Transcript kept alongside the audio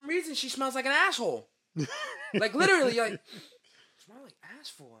and she smells like an asshole. Like literally, like smell like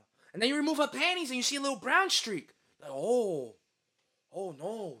asshole. And then you remove her panties and you see a little brown streak. Like, oh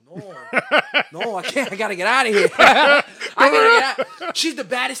no, I can't. I gotta get out of here. I gotta get out. She's the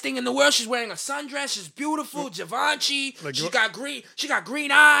baddest thing in the world. She's wearing a sundress. She's beautiful. Givenchy. Like She got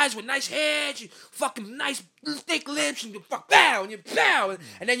green eyes with nice hair. She fucking nice thick lips. And you fuck bow and you bow.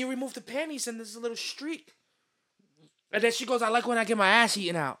 And then you remove the panties and there's a little streak. And then she goes, I like when I get my ass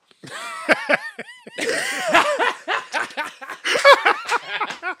eaten out.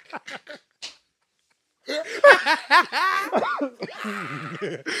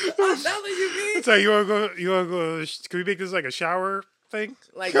 I'm telling you, man. So you wanna go? Can we make this like a shower thing?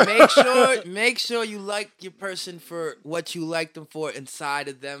 Like make sure you like your person for what you like them for inside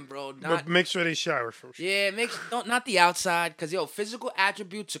of them, bro. But make sure they shower first. Yeah, not the outside, cause physical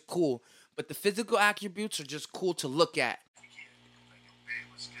attributes are cool, but the physical attributes are just cool to look at.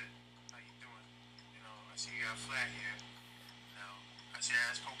 What's good? How you doing? You know, I see you got flat here. You know, I see your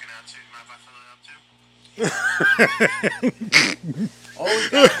ass poking out too. Mind if I fill it up too? Always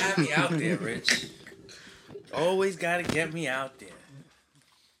gotta have me out there, Rich. Always gotta get me out there.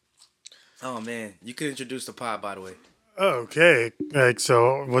 Oh man, you could introduce the pod, by the way. Okay, like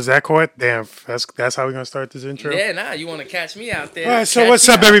so, was that quite? Damn, that's how we're gonna start this intro. Yeah, you want to catch me out there? All right, so what's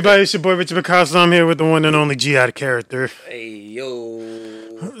up, everybody? It's your boy Richard Picasso. I'm here with the one and only G out of character. Hey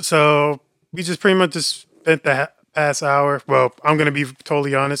yo. So we just pretty much just spent the past hour. Well, I'm gonna be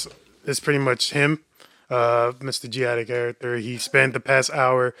totally honest. It's pretty much him, Mr. G out of character. He spent the past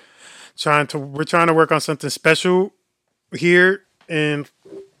hour we're trying to work on something special here in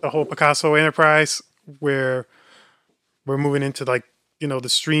the whole Picasso enterprise, where we're moving into the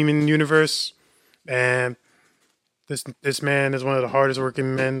streaming universe, and this man is one of the hardest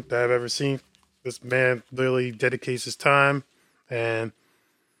working men that I've ever seen. This man literally dedicates his time and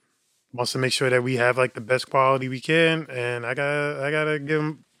wants to make sure that we have like the best quality we can, and I gotta give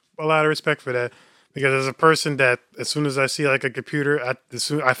him a lot of respect for that. Because as a person that, as soon as I see like a computer, I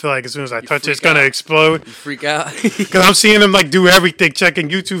feel like as soon as I touch it, it's gonna explode. You freak out. Because I'm seeing him like do everything, checking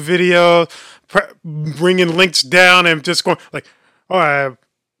YouTube videos, bringing links down, and just going like, all right,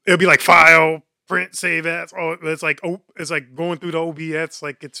 it'll be like file, print, save as. Oh, it's like going through the OBS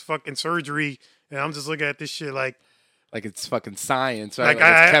like it's fucking surgery, and I'm just looking at this shit like it's fucking science, right?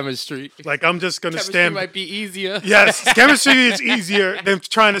 Like it's chemistry. Like I'm just gonna Chemistry stand. might be easier. Yes, chemistry is easier than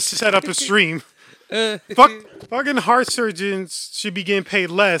trying to set up a stream. Fucking heart surgeons should be getting paid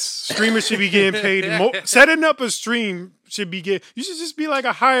less. Streamers should be getting paid more. Setting up a stream should be You should just be like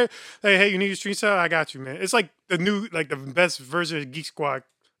a higher. Like, hey, you need a stream set? I got you, man. It's like the best version of Geek Squad.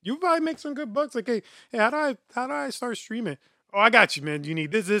 You probably make some good bucks. Like, hey, how do I start streaming? Oh, I got you, man. You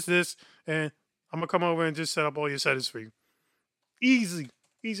need this, and I'm gonna come over and just set up all your settings for you. Easy,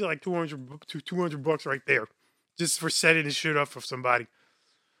 like $200 right there, just for setting this shit up for somebody.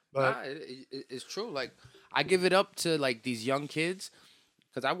 But it's true. Like, I give it up to like these young kids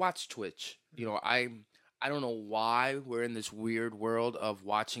because I watch Twitch. You know, I don't know why we're in this weird world of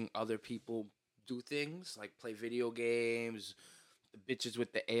watching other people do things like play video games. The bitches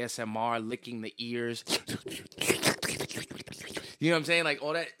with the ASMR licking the ears. You know what I'm saying? Like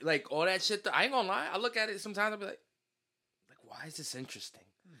all that shit. I ain't gonna lie. I look at it sometimes. I'll be like, why is this interesting?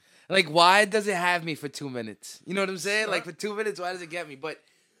 Like, why does it have me for 2 minutes? You know what I'm saying? Like for 2 minutes, why does it get me? But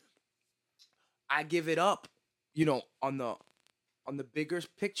I give it up, you know, on the bigger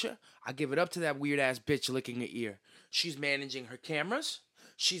picture. I give it up to that weird ass bitch licking her ear. She's managing her cameras.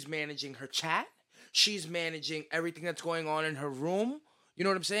 She's managing her chat. She's managing everything that's going on in her room. You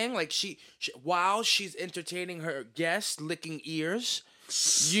know what I'm saying? Like she while she's entertaining her guests, licking ears.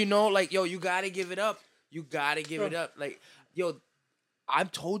 You know, like yo, you gotta give it up. You gotta give it up. Like yo,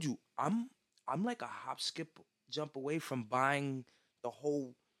 I've told you, I'm like a hop, skip, jump away from buying the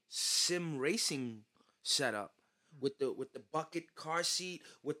whole sim racing setup with the bucket car seat,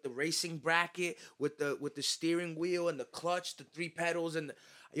 with the racing bracket, with the steering wheel and the clutch, the 3 pedals, and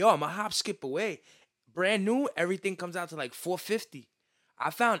I'm a hop skip away. Brand new, everything comes out to like $450. I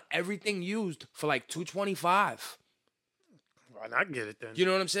found everything used for like $225. Why not get it then? You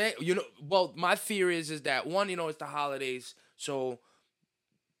know what I'm saying? You know, well, my fear is that one, you know, it's the holidays, so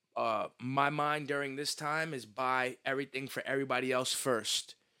my mind during this time is buy everything for everybody else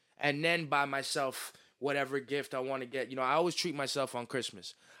first. And then buy myself whatever gift I want to get. You know, I always treat myself on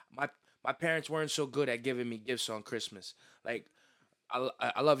Christmas. My parents weren't so good at giving me gifts on Christmas. Like,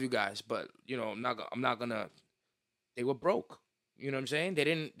 I love you guys, but you know, I'm not gonna. They were broke. You know what I'm saying? They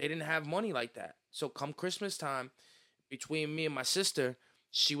didn't have money like that. So come Christmas time, between me and my sister,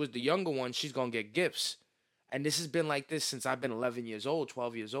 she was the younger one. She's gonna get gifts, And this has been like this since I've been 11 years old,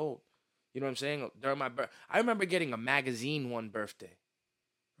 12 years old. You know what I'm saying? During my birth, I remember getting a magazine one birthday.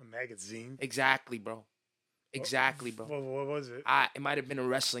 A magazine. Exactly, bro. Exactly, bro. What was it? It might have been a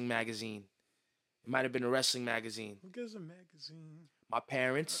wrestling magazine. It might have been a wrestling magazine. Who gives a magazine? My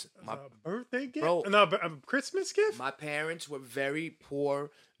parents, A birthday gift? Bro. No, a Christmas gift? my parents were very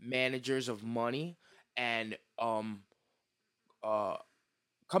poor managers of money, and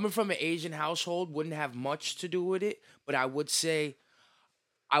coming from an Asian household wouldn't have much to do with it. But I would say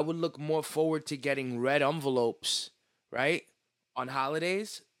I would look more forward to getting red envelopes, right, on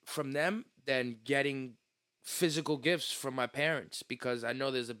holidays from them than getting physical gifts from my parents, because I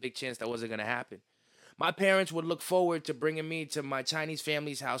know there's a big chance that wasn't going to happen. My parents would look forward to bringing me to my Chinese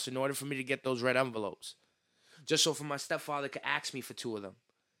family's house in order for me to get those red envelopes, just so for my stepfather could ask me for two of them.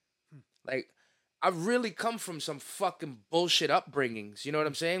 Like, I've really come from some fucking bullshit upbringings, you know what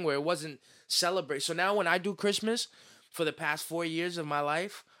I'm saying? Where it wasn't celebrate. So now when I do Christmas, for the past 4 years of my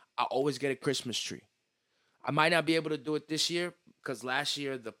life, I always get a Christmas tree. I might not be able to do it this year because last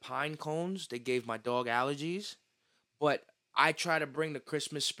year the pine cones, they gave my dog allergies. But I try to bring the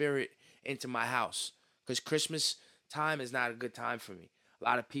Christmas spirit into my house because Christmas time is not a good time for me. A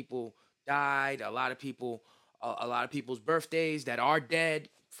lot of people died. A lot of people's birthdays that are dead.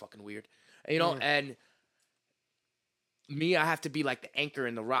 Fucking weird. You know, and me, I have to be like the anchor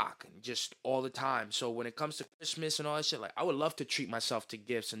in the rock and just all the time. So when it comes to Christmas and all that shit, like I would love to treat myself to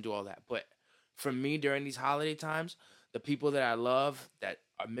gifts and do all that. But for me, during these holiday times, the people that I love that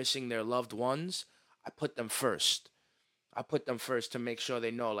are missing their loved ones, I put them first. I put them first to make sure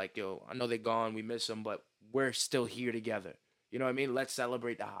they know, like, yo, I know they're gone, we miss them, but we're still here together. You know what I mean? Let's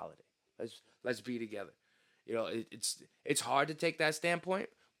celebrate the holiday. Let's be together. You know, it's hard to take that standpoint,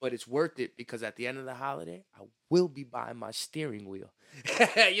 but it's worth it because at the end of the holiday, I will be buying my steering wheel.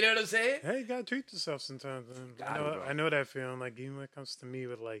 You know what I'm saying? Hey, you gotta treat yourself sometimes. Man. Bro. I know that feeling. Like even when it comes to me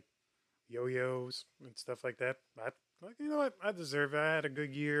with like yo-yos and stuff like that, I like, you know what? I deserve it. I had a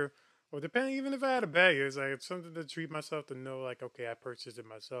good year, or depending, even if I had a bad year, it's like it's something to treat myself to know, like, okay, I purchased it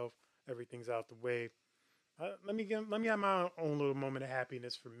myself. Everything's out the way. Let me have my own little moment of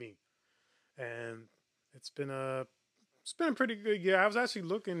happiness for me, and it's been a pretty good year. I was actually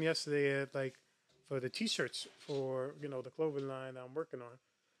looking yesterday at like for the t-shirts for the clothing line I'm working on,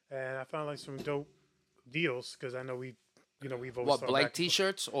 and I found like some dope deals because I know we've always What, thought blank back-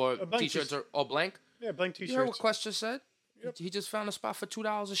 t-shirts or blank t-shirts or blank? Yeah, blank You heard what t-shirts. Quest just said? Yep. He just found a spot for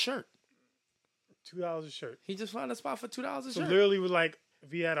 $2 a shirt. $2 a shirt. He just found a spot for $2 a So shirt. literally, with like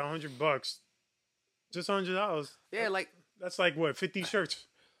if he had $100, just $100. Yeah, like That's like what 50 shirts.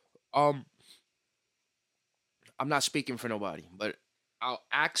 I'm not speaking for nobody, but I'll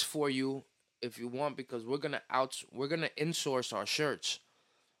ask for you if you want because we're gonna insource our shirts.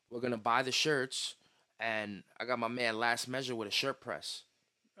 We're gonna buy the shirts, and I got my man Last Measure with a shirt press.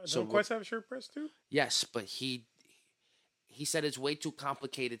 So Don't Quest have a shirt press too? Yes, but he said it's way too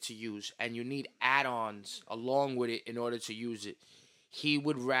complicated to use, and you need add-ons along with it in order to use it. He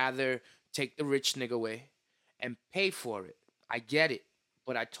would rather take the rich nigga way and pay for it. I get it,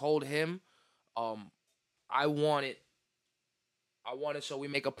 but I told him, I want it so we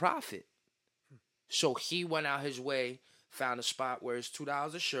make a profit. So he went out his way, found a spot where it's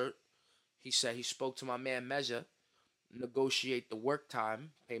 $2 a shirt. He said he spoke to my man Measure, negotiate the work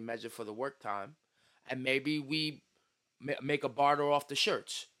time, pay Measure for the work time, and maybe we make a barter off the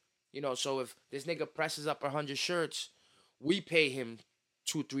shirts. So if this nigga presses up 100 shirts, we pay him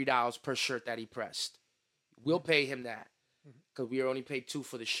 $2-3 per shirt that he pressed. We'll pay him that because we only paid $2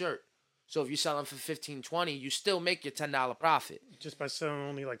 for the shirt. So if you sell them for $15-20, you still make your $10 profit. Just by selling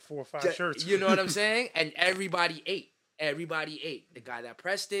only like 4 or 5 shirts. You know what I'm saying? And everybody ate. Everybody ate. The guy that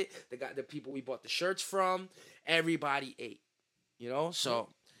pressed it, the people we bought the shirts from, everybody ate. So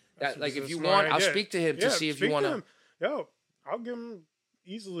that, like, if you want, I'll speak to him to see if you want to. Yo, I'll give him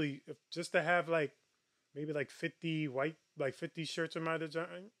easily just to have like maybe like 50 shirts in my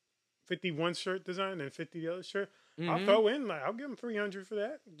design, 51 shirt design and 50 the other shirt. I'll throw in I'll give him 300 for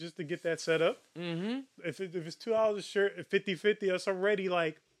that just to get that set up. Mm-hmm. If it's $2 a shirt, 50-50, that's already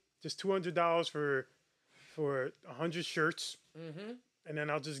like just $200 for 100 shirts. Mm-hmm. And then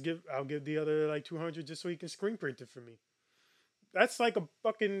I'll give the other like 200 just so he can screen print it for me. That's like a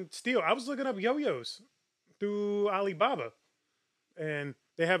fucking steal. I was looking up yo-yos through Alibaba, and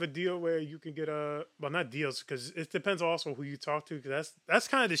they have a deal where you can get not deals because it depends also who you talk to. Because that's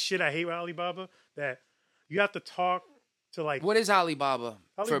kind of the shit I hate with Alibaba, that you have to talk to like. What is Alibaba?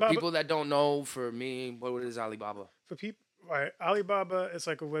 For Alibaba- people that don't know, for me, what is Alibaba? For people, right, Alibaba is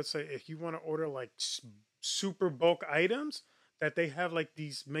like a website if you want to order like super bulk items. that they have like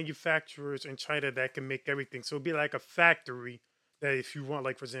these manufacturers in China that can make everything. So it'd be like a factory that if you want,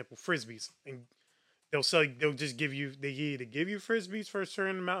 like for example, frisbees, and they'll just give you, they either give you frisbees for a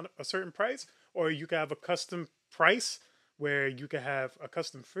certain amount, a certain price, or you can have a custom price where you can have a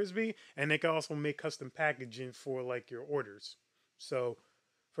custom frisbee, and they can also make custom packaging for like your orders. So,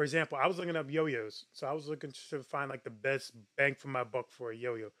 for example, I was looking up yo-yos, so I was looking to find like the best bang for my buck for a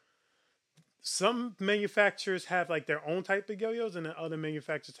yo-yo. Some manufacturers have like their own type of yo-yos, and then other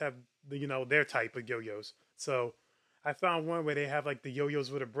manufacturers have their type of yo-yos. So I found one where they have like the yo-yos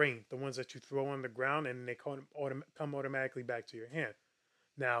with a brain, the ones that you throw on the ground and they come automatically back to your hand.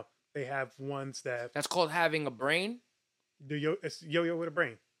 Now they have ones that That's called having a brain. it's yo-yo with a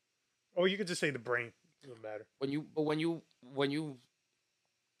brain, or you could just say the brain. It doesn't matter. When you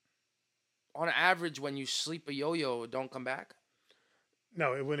on average when you sleep a yo-yo, it don't come back.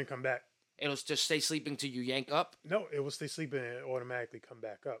 No, it wouldn't come back. It'll just stay sleeping till you yank up. No, it will stay sleeping and it automatically come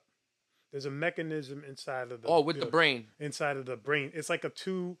back up. There's a mechanism inside of the Oh, with the brain. inside of the brain. It's like a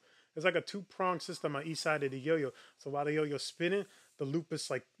two-prong system on each side of the yo-yo. So while the yo-yo's spinning, the loop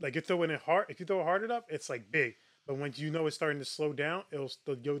is like you're throwing it hard. If you throw it hard enough, it's like big. But when it's starting to slow down, the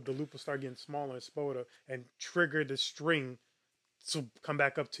loop will start getting smaller and smaller and trigger the string to come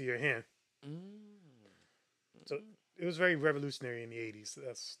back up to your hand. So it was very revolutionary in the 80s.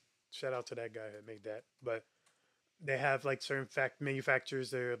 That's shout out to that guy that made that. But they have like certain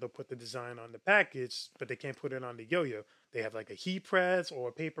manufacturers there, they'll put the design on the package, but they can't put it on the yo-yo. They have like a heat press or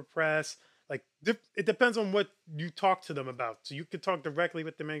a paper press. Like it depends on what you talk to them about. So you could talk directly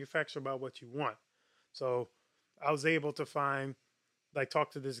with the manufacturer about what you want. So I was able to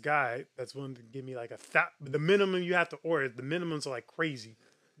talk to this guy that's willing to give me like the minimum you have to order. The minimums are like crazy.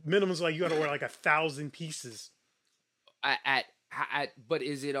 Minimums like you got to order like 1,000 pieces. But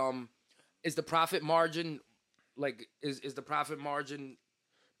is it is the profit margin like is the profit margin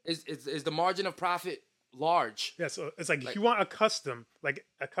is the margin of profit large? Yeah, so it's like if you want a custom,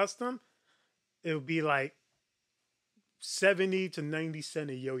 it would be like 70 to 90 cent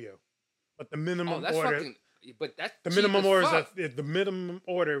a yo-yo. But the minimum order the minimum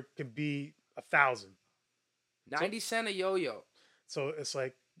order could be 1,000. 90 cent a yo-yo. So it's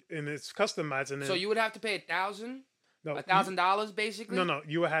like, and it's customized, and then, so you would have to pay $1,000? No, $1,000 basically? No,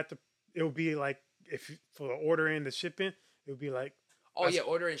 you would have to. It would be like for the ordering, the shipping, it would be like. Oh yeah,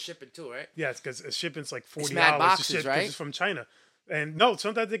 ordering and shipping too, right? Yes, because shipping's like $40 boxes, to ship, right? It's from China, and no,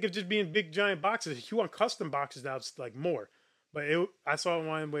 sometimes they could just be in big giant boxes. If you want custom boxes, now it's like more. But I saw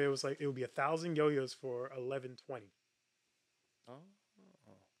one where it was like it would be 1,000 yo-yos for $11.20. Oh.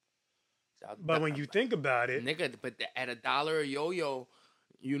 But when you think about it, nigga, but at $1 a yo-yo,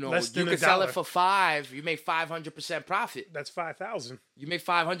 you could sell it for $5. You make 500% profit. That's 5,000. You make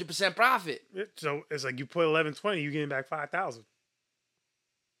 500% profit. So it's like you put $11.20, you getting back 5,000.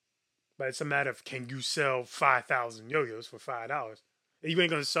 But it's a matter of can you sell 5,000 yo-yos for $5? You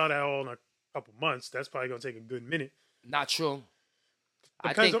ain't gonna sell that all in a couple months. That's probably gonna take a good minute. Not true.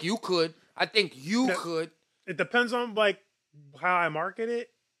 I think you could. It depends on like how I market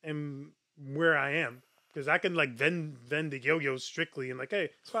it and where I am. Because I can like vend the yo-yos strictly and like, hey,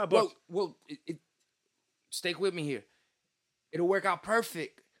 it's $5. Well, stick with me here. It'll work out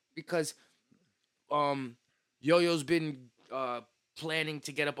perfect because Yo-Yo's been planning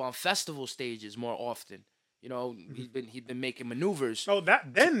to get up on festival stages more often. He's been making maneuvers. Oh, to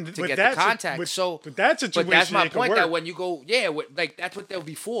get the contact. But that's my point. That when you go, that's what they'll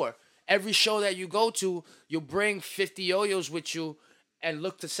be for. Every show that you go to, you'll bring 50 yo-yos with you and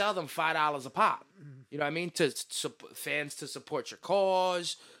look to sell them $5 a pop. You know what I mean? To fans to support your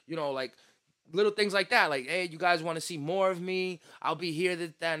cause. Like little things like that. Like, hey, you guys want to see more of me? I'll be here,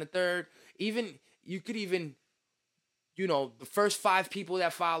 that, and the third. You could even, the first 5 people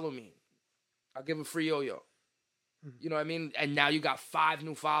that follow me, I'll give a free yo-yo. You know what I mean? And now you got 5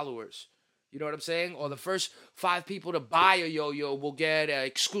 new followers. You know what I'm saying? Or the first 5 people to buy a yo-yo will get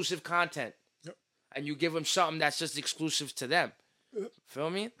exclusive content. Yep. And you give them something that's just exclusive to them. Yep. Feel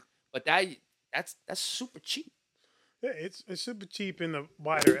me? But that's super cheap. Yeah, it's super cheap in the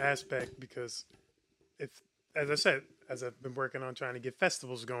wider aspect because as I said, as I've been working on trying to get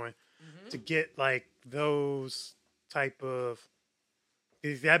festivals going, to get like those type of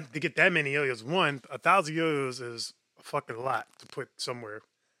to get that many yo-yos. 1,000 yo-yos is a fucking lot to put somewhere.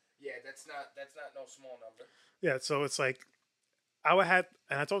 Yeah, that's not no small number. Yeah, so it's like I would have,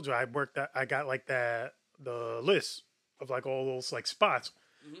 and I told you I got like the list of like all those like spots.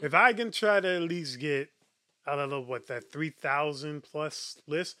 Mm-hmm. If I can try to at least get, I don't know what that 3,000 plus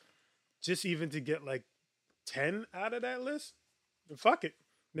list, just even to get like 10 out of that list, then fuck it.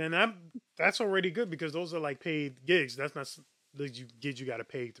 Then that's already good because those are like paid gigs. That's not you got to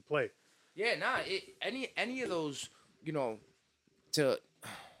pay to play. Yeah, nah. Any of those, you know, to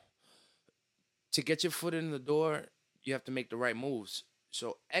get your foot in the door, you have to make the right moves.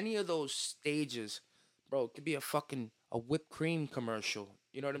 So any of those stages, bro, it could be a whipped cream commercial.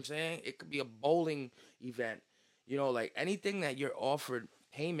 You know what I'm saying? It could be a bowling event. You know, like anything that you're offered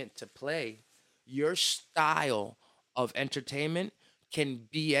payment to play, your style of entertainment can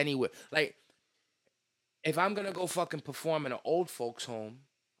be anywhere. Like if I'm gonna go fucking perform in an old folks home,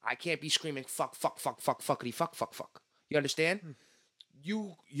 I can't be screaming fuck, fuck, fuck, fuck, fuckity, fuck, fuck, fuck. You understand?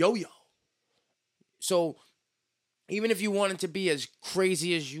 You yo-yo. So even if you wanted to be as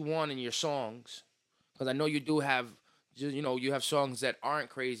crazy as you want in your songs, because I know you do have, you have songs that aren't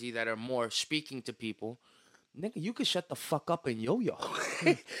crazy that are more speaking to people. Nigga, you could shut the fuck up and yo-yo.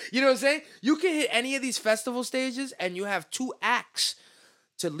 You know what I'm saying? You can hit any of these festival stages and you have 2 acts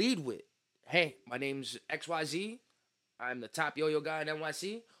to lead with. Hey, my name's XYZ. I'm the top yo-yo guy in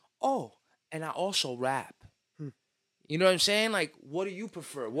NYC. Oh, and I also rap. You know what I'm saying? Like, what do you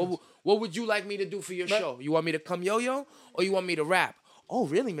prefer? What would you like me to do for your show? You want me to come yo-yo or you want me to rap? Oh,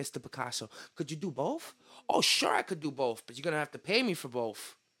 really, Mr. Picasso? Could you do both? Oh, sure, I could do both, but you're gonna have to pay me for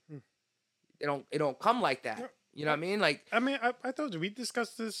both. It don't come like that. You know what I mean? Like, I mean, I told you we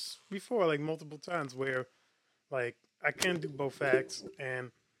discussed this before, like multiple times, where like I can do both acts,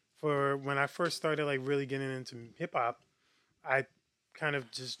 and for when I first started like really getting into hip hop, I kind of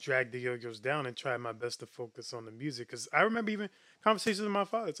just dragged the yo-yos down and tried my best to focus on the music. Because I remember even conversations with my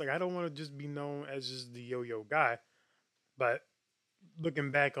father. It's like I don't want to just be known as just the yo-yo guy, but looking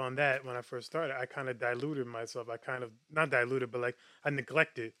back on that when I first started, I kind of diluted myself. I kind of not diluted, but like I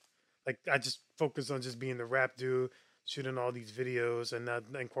neglected. Like I just focused on just being the rap dude, shooting all these videos, and not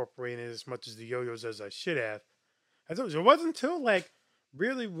incorporating as much as the yo-yos as I should have. I told you it wasn't until like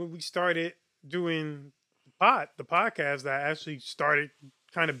really when we started doing the podcast that I actually started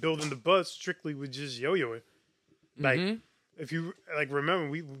kind of building the buzz strictly with just yo-yoing. Like if you like remember,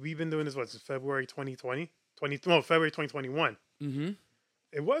 we've been doing this since February 2020, February 2021.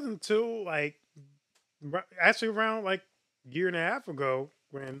 It wasn't until like actually around like a year and a half ago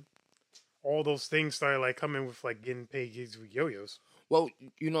when all those things started like coming with like getting paid gigs with yo-yos. well,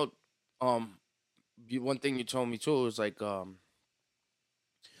 one thing you told me too is like,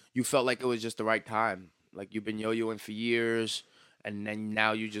 you felt like it was just the right time. Like you've been yo-yoing for years, and then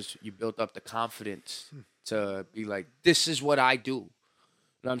now you built up the confidence to be like, this is what I do. You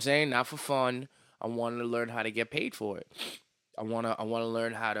know what I'm saying? Not for fun. I want to learn how to get paid for it. I wanna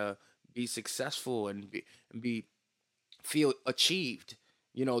learn how to be successful and feel achieved.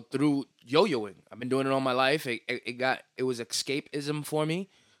 Through yo-yoing. I've been doing it all my life. It was escapism for me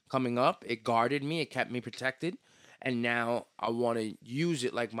coming up. It guarded me. It kept me protected. And now I want to use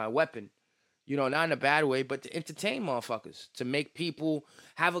it like my weapon. Not in a bad way, but to entertain motherfuckers, to make people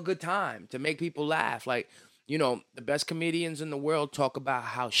have a good time, to make people laugh. Like, the best comedians in the world talk about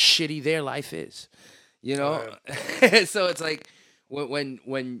how shitty their life is. So it's like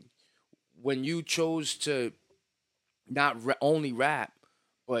when you chose to not only rap,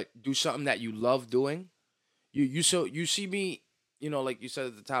 but do something that you love doing. You see me, like you said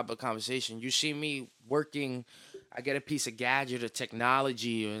at the top of the conversation, you see me working. I get a piece of gadget or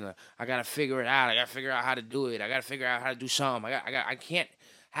technology, and I gotta figure it out. I gotta figure out how to do it. I gotta figure out how to do something. I can't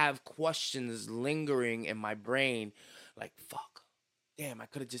have questions lingering in my brain, like fuck, damn, I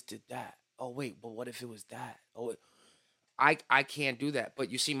could have just did that. Oh wait, but what if it was that? Oh, I can't do that. But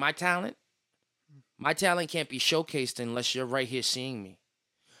you see, my talent can't be showcased unless you're right here seeing me.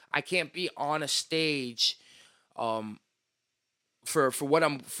 I can't be on a stage for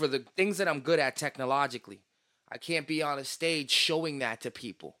the things that I'm good at technologically. I can't be on a stage showing that to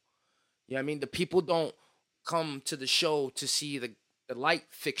people. You know what I mean? The people don't come to the show to see the light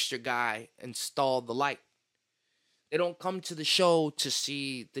fixture guy install the light. They don't come to the show to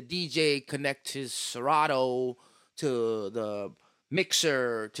see the DJ connect his Serato to the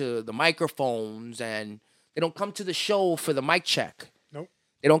mixer, to the microphones, and they don't come to the show for the mic check.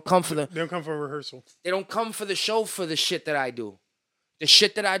 They don't come for They don't come for rehearsal. They don't come for the show for the shit that I do. The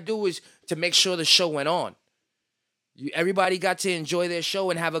shit that I do is to make sure the show went on. Everybody got to enjoy their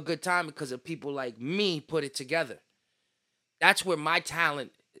show and have a good time because of people like me put it together. That's where my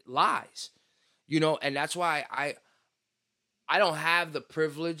talent lies. And that's why I don't have the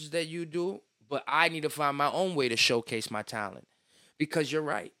privilege that you do, but I need to find my own way to showcase my talent. Because you're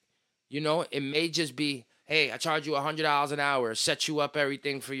right. It may just be, hey, I charge you $100 an hour, set you up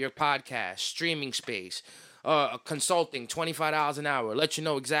everything for your podcast, streaming space, consulting, $25 an hour, let you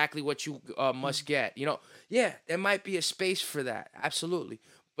know exactly what you must get. Yeah, there might be a space for that, absolutely.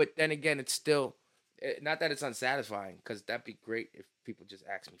 But then again, it's still Not that it's unsatisfying, because that'd be great if people just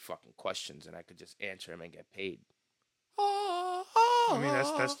ask me fucking questions and I could just answer them and get paid. I mean,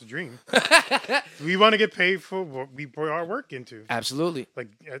 that's the dream. We want to get paid for what we put our work into. Absolutely. Like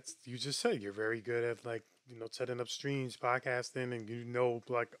you just said, you're very good at setting up streams, podcasting, and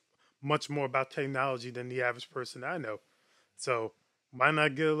like much more about technology than the average person I know. So why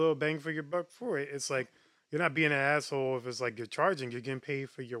not get a little bang for your buck for it? It's like you're not being an asshole if it's like you're charging. You're getting paid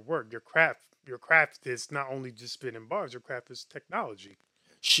for your work, your craft. Your craft is not only just spinning bars. Your craft is technology.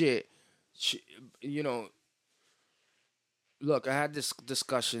 Shit. Look, I had this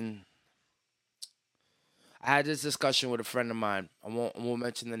discussion with a friend of mine. I won't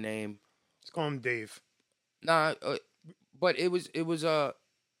mention the name. Let's call him Dave. Nah, but it was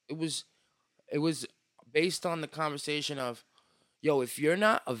based on the conversation of, yo, if you're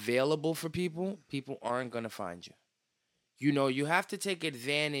not available for people, people aren't gonna find you. You have to take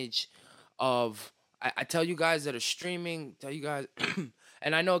advantage of. I tell you guys that are streaming,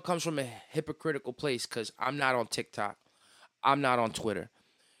 and I know it comes from a hypocritical place because I'm not on TikTok. I'm not on Twitter.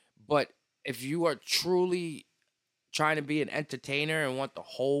 But if you are truly trying to be an entertainer and want the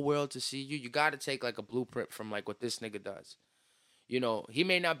whole world to see you, you got to take like a blueprint from like what this nigga does. He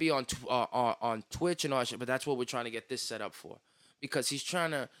may not be on Twitch and all that shit, but that's what we're trying to get this set up for. Because he's trying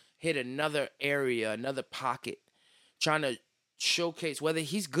to hit another area, another pocket, trying to showcase whether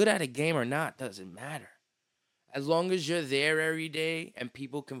he's good at a game or not doesn't matter. As long as you're there every day and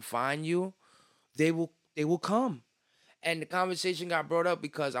people can find you, they will come. And the conversation got brought up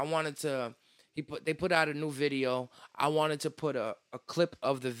because I wanted to. They put out a new video. I wanted to put a clip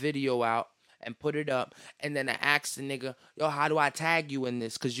of the video out and put it up. And then I asked the nigga, yo, how do I tag you in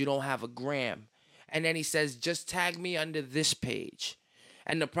this? Because you don't have a gram. And then he says, just tag me under this page.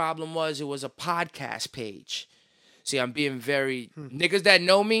 And the problem was it was a podcast page. See, I'm being very... Niggas that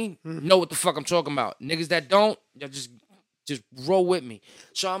know me know what the fuck I'm talking about. Niggas that don't, y'all just roll with me.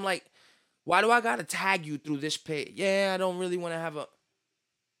 So I'm like, why do I gotta tag you through this page? Yeah, I don't really want to have a...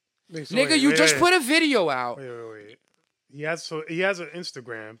 Nigga, you just put a video out. Wait. He has an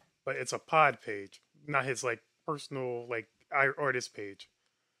Instagram, but it's a pod page, not his like personal like artist page.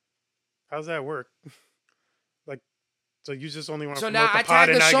 How's that work? Like, so you just only want to promote the pod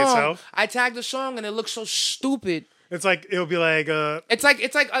and not yourself? I tagged the song and it looks so stupid. It's like it'll be like It's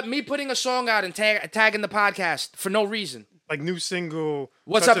like me putting a song out and tagging the podcast for no reason. Like new single.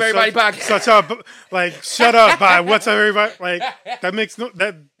 What's up, everybody? Podcast. Shut up, by what's up, everybody? Like that makes no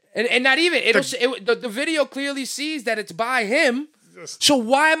that. And not even the video clearly sees that it's by him. So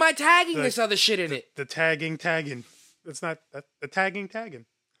why am I tagging this other shit in it? The tagging. It's not the tagging.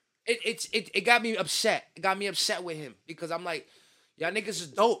 It got me upset. It got me upset with him because I'm like, y'all niggas is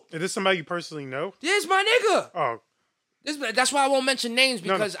dope. Is this somebody you personally know? This my nigga. Oh. That's why I won't mention names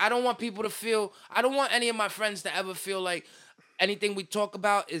because I don't want people to feel. I don't want any of my friends to ever feel like anything we talk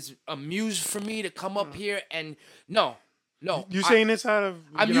about is a muse for me to come up here and no. You're saying this out of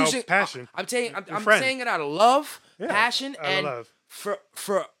passion. I'm saying it out of love, passion, and love.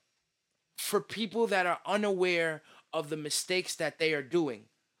 for people that are unaware of the mistakes that they are doing.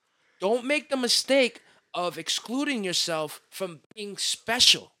 Don't make the mistake of excluding yourself from being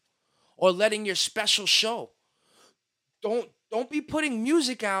special or letting your special show. Don't be putting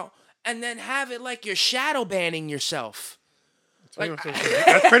music out and then have it like you're shadow banning yourself.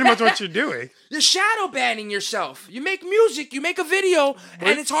 That's pretty much what you're doing. You're shadow banning yourself. You make music, you make a video,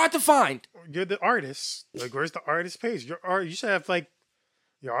 and it's hard to find. You're the artist. Like, where's the artist page? Your art. You should have like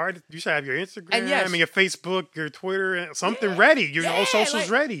your art. You should have your Instagram, and your Facebook, your Twitter, and something ready. Your all socials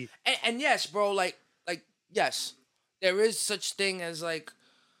ready. And yes, bro. Like yes, there is such thing as like,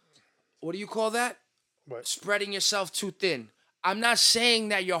 what do you call that? What? Spreading yourself too thin. I'm not saying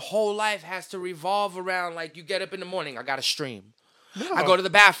that your whole life has to revolve around like you get up in the morning, I gotta stream. No. I go to the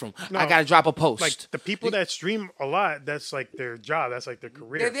bathroom. No. I gotta drop a post. Like the people that stream a lot, that's like their job. That's like their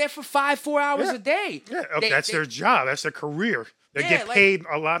career. They're there for 4 hours a day. Yeah, that's their job. That's their career. They get paid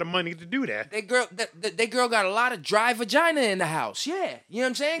a lot of money to do that. They girl got a lot of dry vagina in the house. Yeah, you know what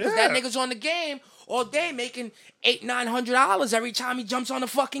I'm saying? Because that nigga's on the game all day making $800-900 every time he jumps on the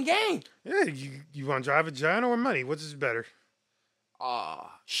fucking game. Yeah, you want dry vagina or money? Which is better?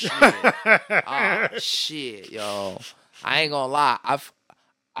 Shit, yo. I ain't gonna lie.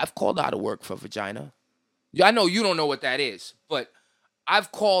 I've called out of work for vagina. Yeah, I know you don't know what that is, but I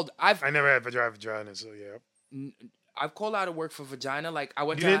never had vagina, so yeah. I've called out of work for vagina. Like I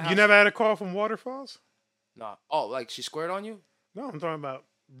went. You never had a call from Waterfalls? No. Oh, like she squared on you? No, I'm talking about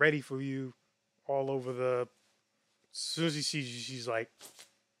ready for you, all over the. As soon as he sees you, she's like.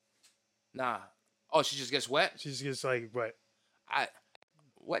 Nah. Oh, she just gets wet. She just gets like wet.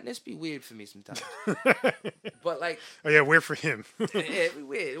 wetness be weird for me sometimes. But like, Oh yeah, weird for him. yeah, it be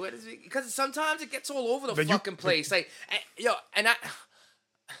weird. What is it? Because sometimes it gets all over the But you- fucking place. Like, and I,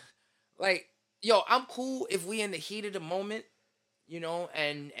 like, I'm cool if we in the heat of the moment,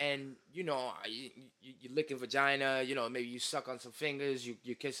 and you licking vagina, maybe you suck on some fingers,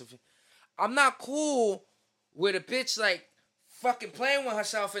 you kiss some. I'm not cool with a bitch like fucking playing with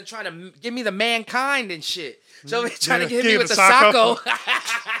herself and trying to give me the mankind and shit. So trying to hit me with the Sacco.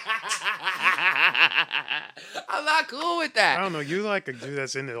 I'm not cool with that. I don't know. You like a dude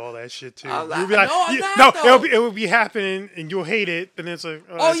that's into all that shit too. I'm not- You'll be like, no, I'm not, though. it will be happening and you'll hate it, but then it's like,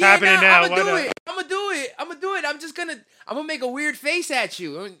 Oh it's yeah, happening now. I'm Why gonna do not? it. I'm gonna do it. I'm gonna make a weird face at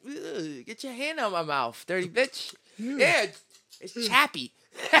you. Ugh, get your hand out my mouth, dirty bitch. Yeah, it's chappy.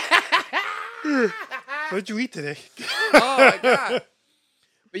 What'd you eat today? Oh my god.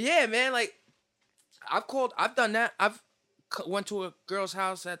 But yeah, man, like I've done that. Went to a girl's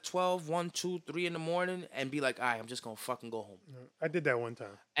house at 12, 1, 2, 3 in the morning and be like, all right, I'm just gonna fucking go home. I did that one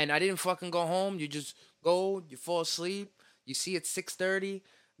time. And I didn't fucking go home. You just go, you fall asleep, you see it's 6:30,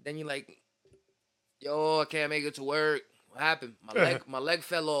 then you're like, yo, I can't make it to work. What happened? My leg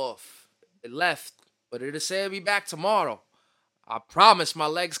fell off. It left. But it'll say it'll be back tomorrow. I promise my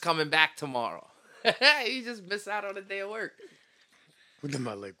leg's coming back tomorrow. You just miss out on a day of work. Look at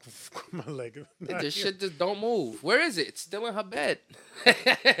my leg. My leg. This shit just don't move. Where is it? It's still in her bed.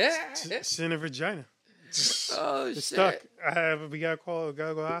 It's in a vagina. Oh, It's shit. stuck. We gotta go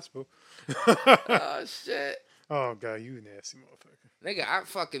to the hospital. Oh, shit. Oh god, you nasty motherfucker. Nigga,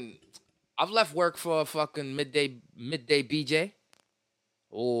 I've left work for a fucking midday BJ.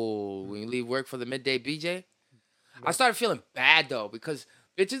 Oh, when you leave work for the midday BJ, I started feeling bad though because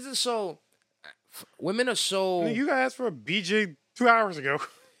bitches are so, women are so, You got asked for a BJ 2 hours ago.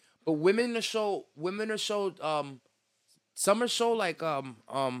 but women are so, some are so like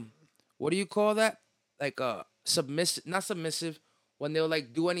what do you call that? Like submissive, not submissive. When they'll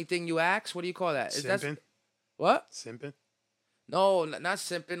like do anything you ask, what do you call that? Simping. What? Simping. No, not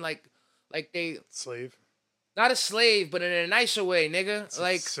simping. Like they, Slave. not a slave, but in a nicer way, nigga. It's a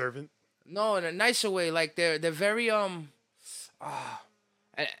Like servant. no, in a nicer way. Like they're very and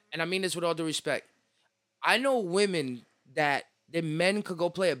I mean this with all due respect. I know women that their men could go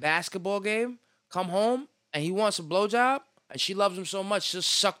play a basketball game, come home, and he wants a blowjob, and she loves him so much, she'll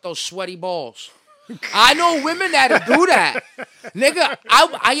suck those sweaty balls. I know women that'll do that. Nigga,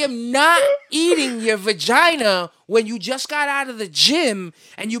 I am not eating your vagina when you just got out of the gym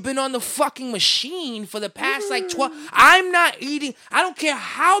and you've been on the fucking machine for the past like 12. I'm not eating. I don't care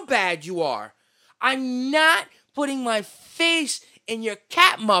how bad you are. I'm not putting my face in your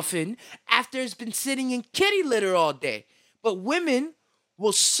cat muffin after it's been sitting in kitty litter all day. But women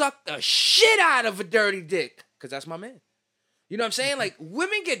will suck the shit out of a dirty dick because that's my man. You know what I'm saying? Like,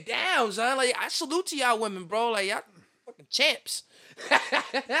 women get down, son. Like, I salute to y'all women, bro. Like, y'all fucking champs.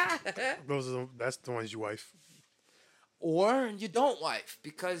 That's the ones you wife. Or you don't wife,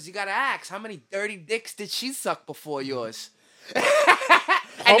 because you gotta ask, how many dirty dicks did she suck before yours? And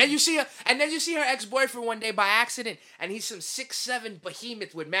then you see her ex-boyfriend one day by accident, and he's some 6'7"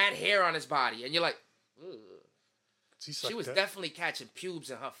 behemoth with mad hair on his body, and you're like, ugh. She was definitely catching pubes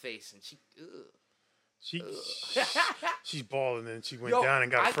in her face, and she, ugh. She's balling and she went Yo, down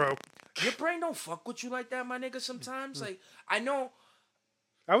and got a fro. Your brain don't fuck with you like that, my nigga, sometimes. Like, I know.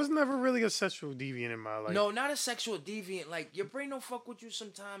 I was never really a sexual deviant in my life. No, not a sexual deviant. Like, your brain don't fuck with you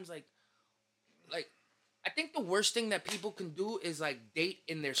sometimes. Like, I think the worst thing that people can do is, like, date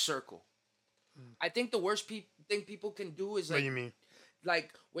in their circle. I think the worst thing people can do is, like... What do you mean?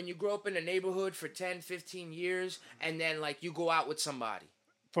 Like, when you grow up in a neighborhood for 10, 15 years, and then, like, you go out with somebody.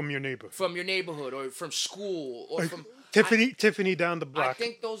 From your neighbor. From your neighborhood, or from school, or from... Tiffany down the block. I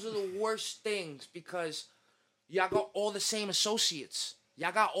think those are the worst things, because y'all got all the same associates.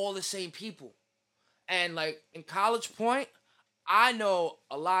 Y'all got all the same people. And, like, in College Point, I know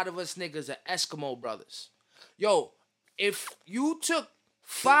a lot of us niggas are Eskimo brothers. Yo, if you took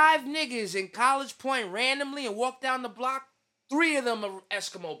 5 niggas in College Point randomly and walked down the block, 3 of them are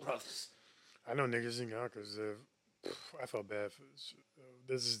Eskimo brothers. I know niggas in Yonkers. I felt bad for this.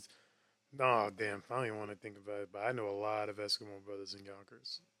 This is... No, damn. I don't even want to think about it, but I know a lot of Eskimo brothers in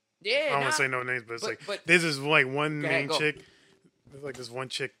Yonkers. Yeah, I don't want to say no names, but it's but this is like one main go. chick. There's like this one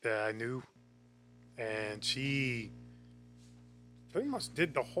chick that I knew, and she pretty much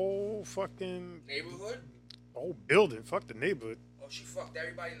did the whole fucking neighborhood? whole building. Fuck the neighborhood. Oh, she fucked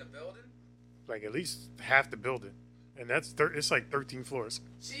everybody in the building? Like at least half the building, and that's it's like 13 floors.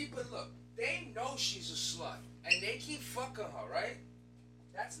 See, but look, they know she's a slut, and they keep fucking her, right?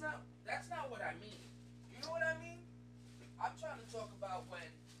 That's not what I mean. You know what I mean? I'm trying to talk about when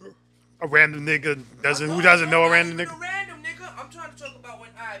a random nigga who No, doesn't no, know a not random even nigga? a random nigga. I'm trying to talk about when,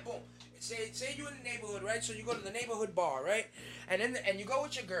 alright, boom. Say you in the neighborhood, right? So you go to the neighborhood bar, right? And then and you go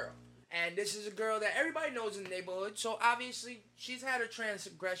with your girl. And this is a girl that everybody knows in the neighborhood. So obviously she's had her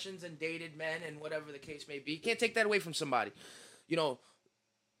transgressions and dated men and whatever the case may be. Can't take that away from somebody. You know,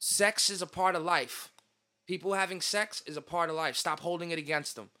 sex is a part of life. People having sex is a part of life. Stop holding it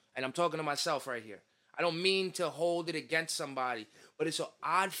against them. And I'm talking to myself right here. I don't mean to hold it against somebody, but it's an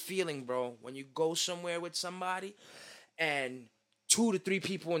odd feeling, bro, when you go somewhere with somebody and 2 to 3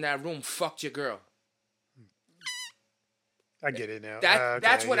 people in that room fucked your girl. I get it now.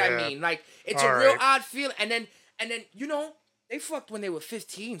 That's what I mean. Like, it's a real odd feeling. And then, you know, they fucked when they were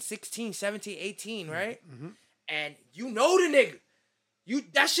 15, 16, 17, 18, right? Mm-hmm. And you know the nigga.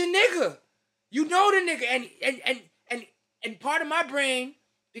 That's your nigga. You know the nigga. And part of my brain,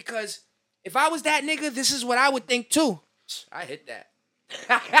 because if I was that nigga, this is what I would think too. I hit that.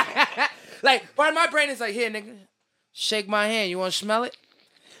 Like, part of my brain is like, here, nigga, shake my hand. You want to smell it?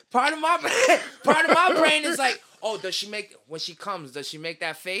 Part of my brain is like, oh, when she comes, does she make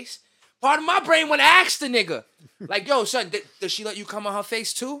that face? Part of my brain want to ask the nigga, like, yo, son, does she let you come on her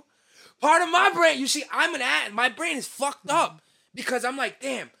face too? Part of my brain, you see, my brain is fucked up because I'm like,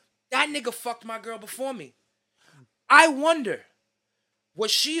 damn, that nigga fucked my girl before me. I wonder,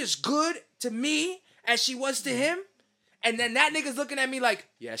 was she as good to me as she was to him? And then that nigga's looking at me like,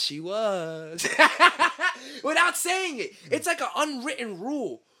 yes, she was. Without saying it. It's like an unwritten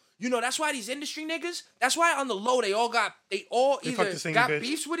rule. You know, that's why these industry niggas, that's why on the low, they all either got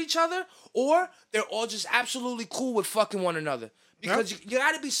beefs with each other or they're all just absolutely cool with fucking one another. Because you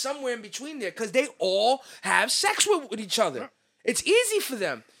gotta be somewhere in between there because they all have sex with each other. It's easy for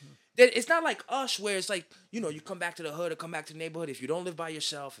them. It's not like us where it's like, you know, you come back to the hood or come back to the neighborhood. If you don't live by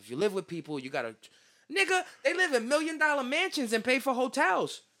yourself, if you live with people, you gotta... Nigga, they live in $1 million mansions and pay for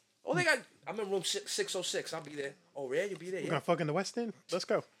hotels. Oh, they got... I'm in room 606. I'll be there. Oh, yeah? You'll be there? We're gonna fuck in the West End? Let's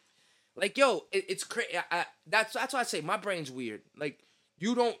go. Like, yo, it's crazy. That's why I say my brain's weird. Like,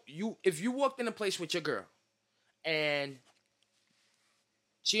 if you walked in a place with your girl and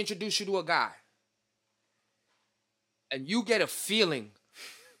she introduced you to a guy and you get a feeling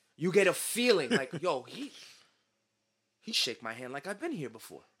like, yo, he shake my hand like I've been here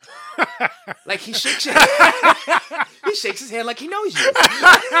before. Like he shakes his hand like he knows you.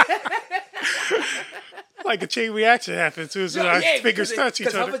 Like a chain reaction happens as soon as our fingers touch each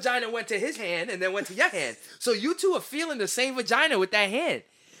other. Because her vagina went to his hand and then went to your hand. So you two are feeling the same vagina with that hand.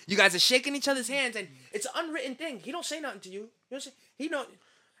 You guys are shaking each other's hands and it's an unwritten thing. He don't say nothing to you. He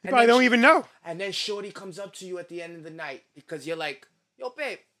probably don't even know. And then shorty comes up to you at the end of the night because you're like, yo,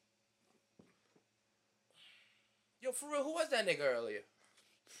 babe. Yo, for real, who was that nigga earlier?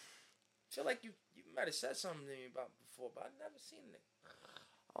 I feel like you might have said something to me about before, but I've never seen it.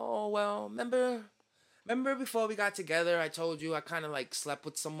 Oh, well, remember before we got together, I told you I kind of like slept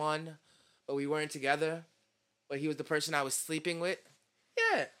with someone, but we weren't together, but he was the person I was sleeping with?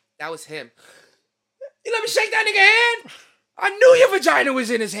 Yeah, that was him. You let me shake that nigga hand? I knew your vagina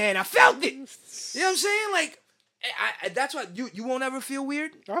was in his hand. I felt it. You know what I'm saying? Like, that's why you won't ever feel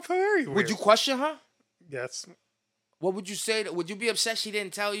weird? I feel very weird. Would you question her? Yes. What would you say? Would you be upset she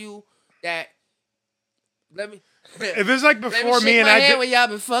didn't tell you that? If it's like before me and I did, when y'all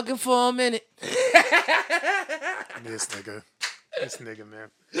been fucking for a minute. This nigga, man.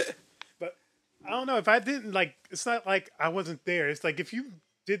 But I don't know if I didn't like. It's not like I wasn't there. It's like if you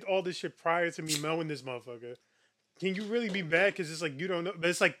did all this shit prior to me knowing this motherfucker, can you really be mad? Because it's like you don't know. But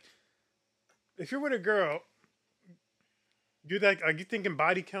it's like if you're with a girl, are you thinking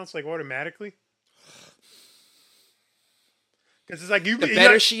body counts like automatically? Because it's like the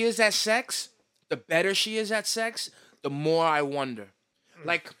better she is at sex, the more I wonder.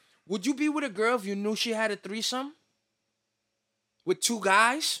 Like, would you be with a girl if you knew she had a threesome? With 2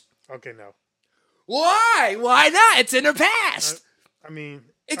 guys? Okay, no. Why? Why not? It's in her past.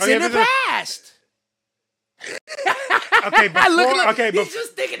 It's in her past. Okay, before, he's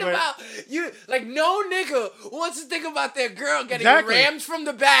just thinking about you. Like, no nigga wants to think about their girl getting rammed from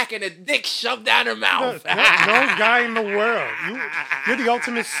the back and a dick shoved down her mouth. No guy in the world. You're the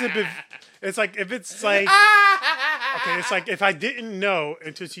ultimate sip. It's like if it's like okay, it's like if I didn't know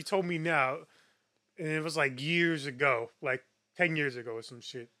until she told me now, and it was like years ago, like 10 years ago or some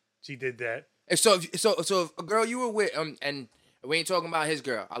shit. She did that. And so if a girl you were with, and we ain't talking about his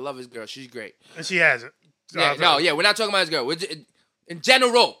girl. I love his girl. She's great. And she hasn't. We're not talking about his girl. In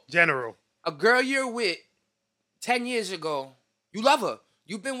general. A girl you're with 10 years ago, you love her.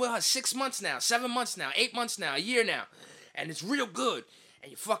 You've been with her 6 months now, 7 months now, 8 months now, a year now. And it's real good.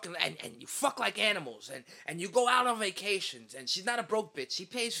 and you fucking and you fuck like animals, and you go out on vacations, and she's not a broke bitch. She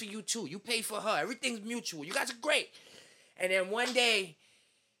pays for you too. You pay for her. Everything's mutual. You guys are great. And then one day,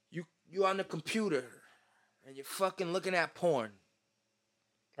 you on the computer, and you're fucking looking at porn.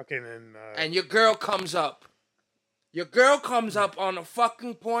 Okay, then. And your girl comes up. Your girl comes up on a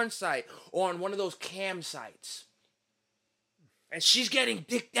fucking porn site or on one of those cam sites. And she's getting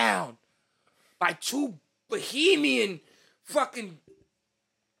dicked down by two bohemian fucking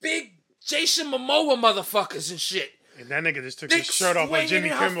big Jason Momoa motherfuckers and shit. And that nigga just took Dick his shirt off like swinging Jimmy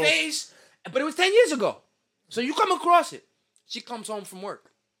in her Kimmel. face. But it was 10 years ago. So you come across it. She comes home from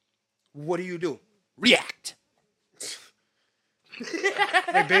work. What do? React.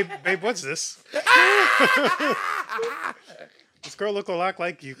 Hey, babe, what's this? This girl look a lot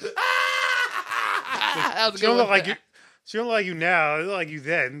like you. That was a She good don't one. look like you. She don't look like you now. She look like you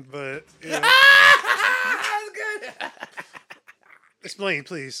then. But That was good. explain,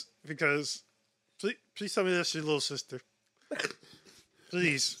 please, because please tell me that's your little sister.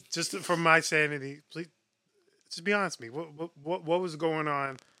 Please, just for my sanity, please, just be honest with me. What was going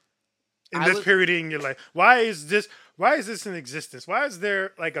on in this period in your life? Why is this in existence? Why is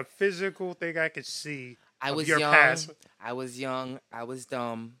there like a physical thing I could see? I was your young. past? I was young. I was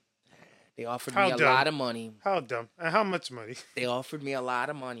dumb. They offered How me a dumb? lot of money. How dumb? And how much money? They offered me a lot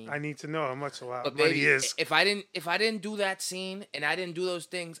of money. I need to know how much a lot But money baby, is. if I didn't do that scene and I didn't do those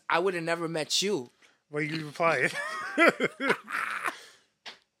things, I would have never met you. Well, you reply it.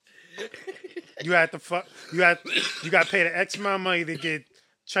 You had to fuck. You got paid an X amount of money to get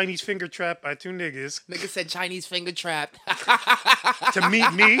Chinese finger trapped by two niggas Nigga said Chinese finger trap. to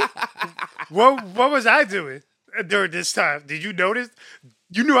meet me. What was I doing during this time? Did you notice?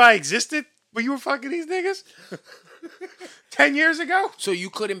 You knew I existed when you were fucking these niggas 10 years ago. So you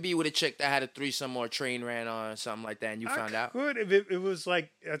couldn't be with a chick that had a threesome or a train ran on or something like that, and you found out. Could if it was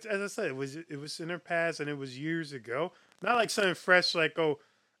like as I said, it was in her past and it was years ago. Not like something fresh, like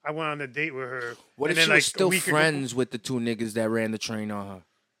I went on a date with her. What and if then, she like, was a still week ago- friends with the two niggas that ran the train on her?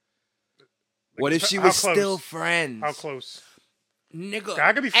 What if she how was close? still friends? How close? Nigga,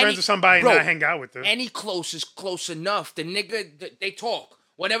 I could be friends with somebody bro, and not hang out with them. Any close is close enough. The nigga, they talk.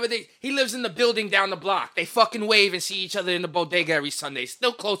 Whenever he lives in the building down the block. They fucking wave and see each other in the bodega every Sunday.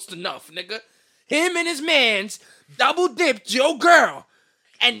 Still close enough, nigga. Him and his mans double dipped your girl.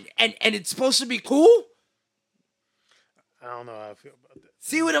 And it's supposed to be cool? I don't know how I feel about that.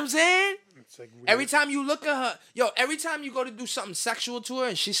 See what I'm saying? It's like weird. Every time you look at her, every time you go to do something sexual to her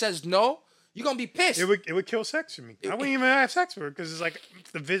and she says no, you're going to be pissed. It would kill sex for me. I wouldn't even have sex with her because it's like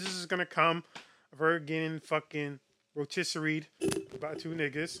the visitors is gonna come of her getting fucking rotisserie by two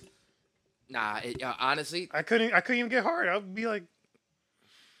niggas. Nah, honestly, I couldn't even get hard. I'd be like,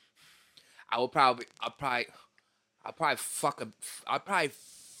 I'll probably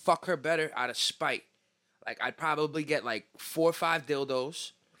fuck her better out of spite. Like I'd probably get like 4 or 5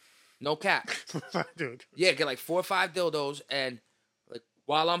 dildos, no cap. dude. Yeah, get like 4 or 5 dildos, and like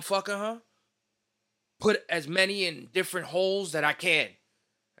while I'm fucking her, put as many in different holes that I can.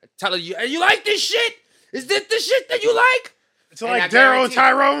 Tell her, you like this shit? Is this the shit that you like? It's like Daryl guarantee- and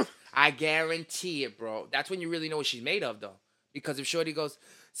Tyrone. I guarantee it, bro. That's when you really know what she's made of, though. Because if Shorty goes,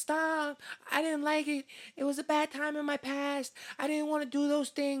 stop, I didn't like it. It was a bad time in my past. I didn't want to do those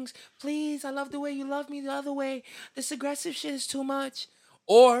things. Please, I love the way you love me the other way. This aggressive shit is too much.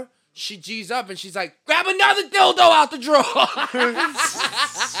 Or she G's up and she's like, grab another dildo out the drawer.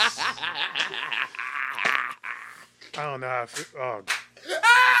 I don't know how I feel. Oh.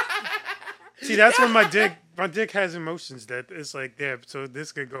 See, that's when my dick has emotions that it's like, damn, so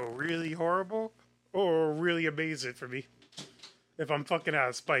this could go really horrible or really amazing for me if I'm fucking out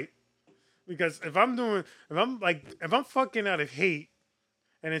of spite. Because if I'm fucking out of hate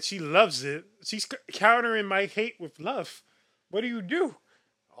and then she loves it, she's countering my hate with love. What do? You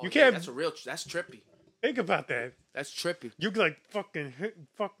Yeah, can't that's trippy. think about that. That's trippy. You like fucking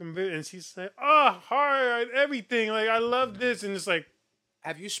bit, and she's like, oh, hard everything. Like I love this, and it's like,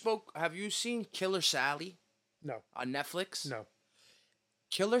 Have you seen Killer Sally no, on Netflix? no.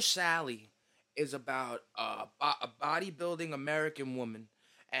 Killer Sally is about a bodybuilding American woman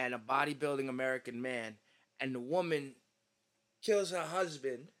and a bodybuilding American man, and the woman kills her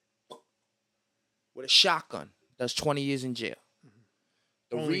husband with a shotgun. Does 20 years in jail.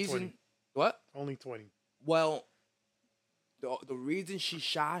 The Only reason 20. what? Only 20. Well, the reason she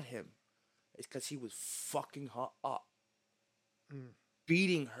shot him is because he was fucking her up,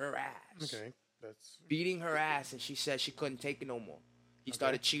 beating her ass. Okay, that's Beating her ass, and she said she couldn't take it no more. He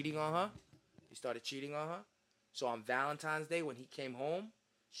started cheating on her. So on Valentine's Day, when he came home,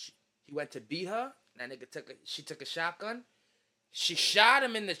 he went to beat her. That nigga she took a shotgun, She shot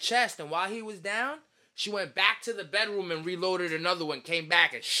him in the chest, and while he was down, she went back to the bedroom and reloaded another one, came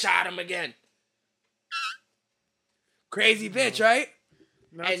back and shot him again. Crazy bitch, right?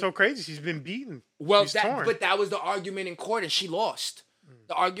 Not so crazy. She's been beaten. Well, She's torn. but that was the argument in court, and she lost.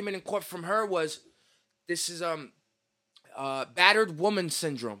 The argument in court from her was, this is battered woman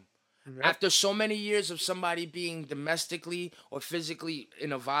syndrome. Yep. After so many years of somebody being domestically or physically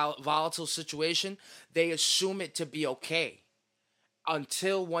in a volatile situation, they assume it to be okay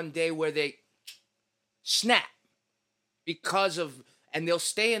until one day where they snap and they'll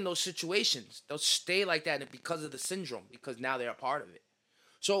stay in those situations. They'll stay like that because of the syndrome, because now they're a part of it.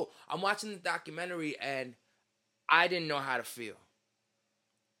 So I'm watching the documentary and I didn't know how to feel.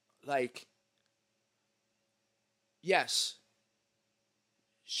 Like, yes,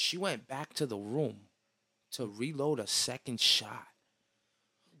 she went back to the room to reload a second shot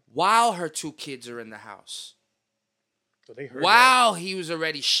while her 2 kids are in the house. So they heard while he was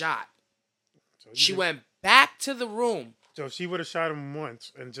already shot. So She went back to the room. So if she would have shot him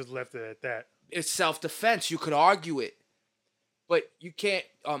once and just left it at that. It's self-defense. You could argue it. But you can't,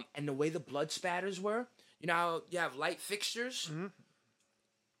 and the way the blood spatters were, you know how you have light fixtures? Mm-hmm.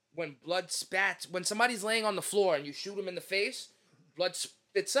 When somebody's laying on the floor and you shoot them in the face, blood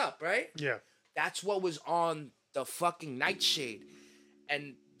spits up, right? Yeah. That's what was on the fucking nightshade.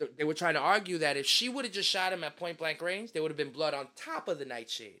 And they were trying to argue that if she would have just shot him at point blank range, there would have been blood on top of the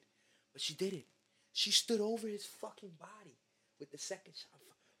nightshade. But she didn't. She stood over his fucking body with the second shot.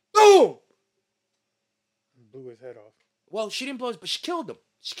 Boom! Blew his head off. Well, she didn't blow his, but she killed him.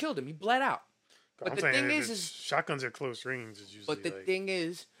 She killed him. He bled out. But I'm the saying thing is shotguns are close range. It's usually but the thing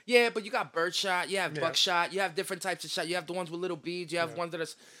is, yeah, but you got birdshot, you have Yeah. buckshot, you have different types of shot. You have the ones with little beads, you have ones that are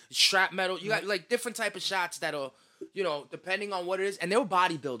shrapnel. You got like different type of shots that are, you know, depending on what it is. And they were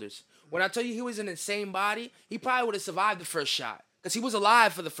bodybuilders. When I tell you he was an insane body, he probably would have survived the first shot because he was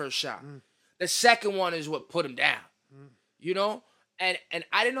alive for the first shot. The second one is what put him down. You know, and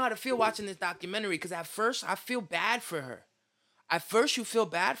I didn't know how to feel watching this documentary because at first I feel bad for her. At first you feel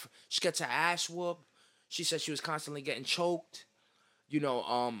bad for her. She gets her ass whooped. She said she was constantly getting choked. You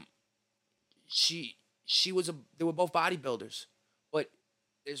know, they were both bodybuilders, but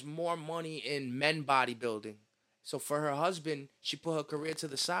there's more money in men bodybuilding. So for her husband, she put her career to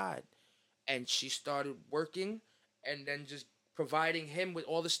the side and she started working and then just providing him with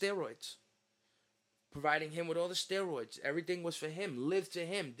all the steroids. Everything was for him, lived to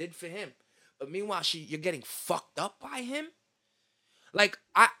him, did for him. But meanwhile, you're getting fucked up by him. Like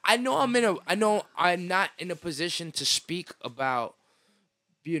I know I'm not in a position to speak about,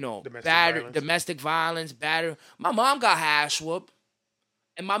 you know, domestic violence, batter. My mom got her ass whooped,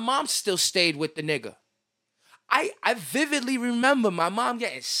 and my mom still stayed with the nigga. I vividly remember my mom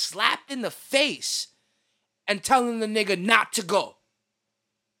getting slapped in the face and telling the nigga not to go.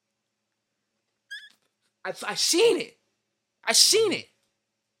 I seen it.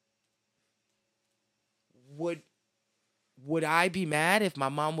 Would I be mad if my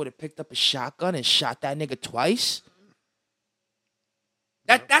mom would have picked up a shotgun and shot that nigga twice?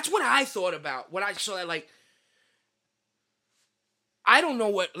 That's what I thought about when I saw that. Like, I don't know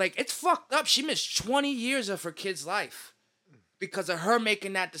what. Like, it's fucked up. She missed 20 years of her kid's life because of her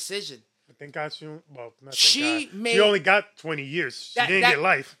making that decision. Thank God she. Well, not thank She God. made. She only got 20 years. She didn't get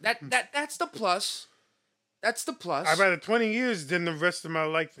life. That's the plus. That's the plus. I'd rather 20 years than the rest of my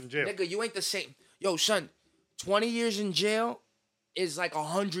life in jail. Nigga, you ain't the same. Yo, son, 20 years in jail is like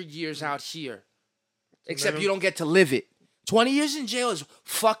 100 years out here. Except you don't get to live it. 20 years in jail is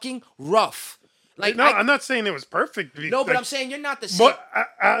fucking rough. Like, no, I'm not saying it was perfect. No, but I'm saying you're not the same. But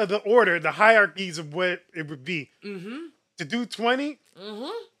out of the order, the hierarchies of what it would be. To do 20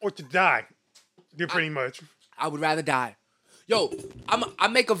 or to die. They're pretty much. I would rather die. Yo, I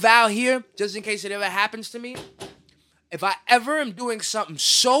make a vow here, just in case it ever happens to me. If I ever am doing something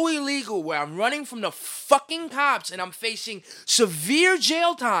so illegal where I'm running from the fucking cops and I'm facing severe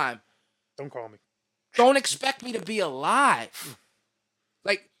jail time, don't call me. Don't expect me to be alive.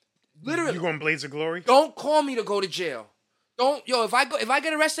 Like, literally. You gonna blaze of glory? Don't call me to go to jail. If I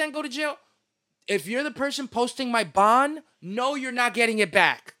get arrested and go to jail, if you're the person posting my bond, no, you're not getting it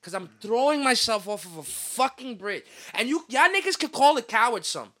back. Because I'm throwing myself off of a fucking bridge. And y'all niggas could call it coward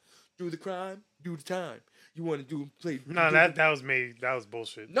some. Do the crime, do the time. You want to play. No, that was made. That was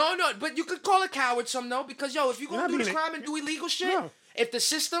bullshit. No, but you could call it coward some though. Because, if you're going to do the crime and do illegal shit, if the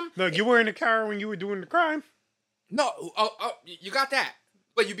system. No, you weren't a coward when you were doing the crime. No, you got that.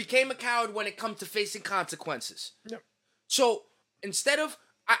 But you became a coward when it comes to facing consequences. Yep. So instead of,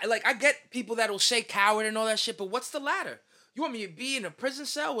 I get people that'll say coward and all that shit, but what's the latter? You want me to be in a prison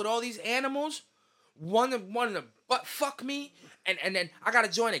cell with all these animals, one to butt fuck me, and then I gotta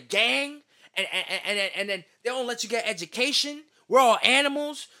join a gang, and then they don't let you get education. We're all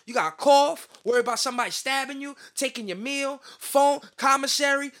animals. You got a cough, worry about somebody stabbing you, taking your meal, phone,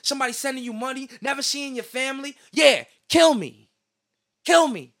 commissary, somebody sending you money, never seeing your family. Yeah, kill me. Kill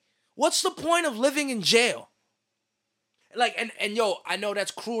me. What's the point of living in jail? Like, and yo, I know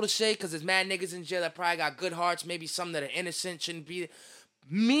that's cruel to say because there's mad niggas in jail that probably got good hearts, maybe some that are innocent, shouldn't be.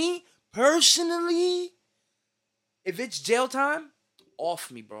 Me, personally, if it's jail time, off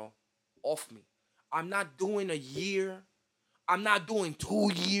me, bro. Off me. I'm not doing a year. I'm not doing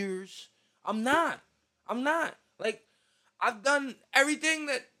 2 years. I'm not. Like, I've done everything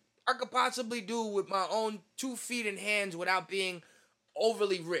that I could possibly do with my own 2 feet and hands without being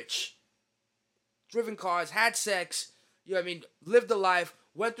overly rich. Driven cars, had sex, you know what I mean, lived a life,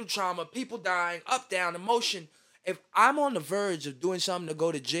 went through trauma, people dying, up, down, emotion. If I'm on the verge of doing something to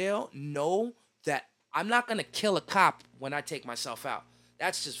go to jail, know that I'm not going to kill a cop when I take myself out.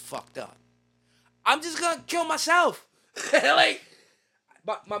 That's just fucked up. I'm just going to kill myself. Like,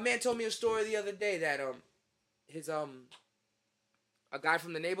 my man told me a story the other day that a guy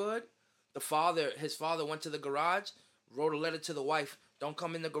from the neighborhood, his father went to the garage, wrote a letter to the wife, don't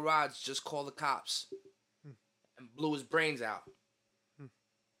come in the garage, just call the cops. And blew his brains out.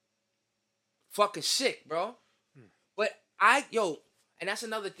 Fucking sick, bro. But and that's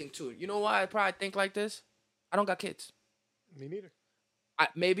another thing too. You know why I probably think like this? I don't got kids. Me neither.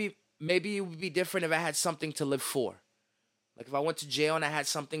 Maybe it would be different if I had something to live for. Like if I went to jail and I had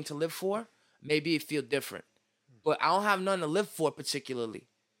something to live for, maybe it'd feel different. But I don't have nothing to live for particularly.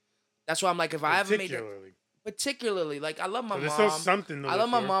 That's why I'm like, if I ever made it. Particularly, like I love my mom. Still something I love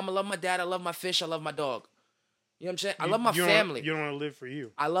my mom. I love my dad. I love my fish. I love my dog. You know what I'm saying? I love my family. You don't want to live for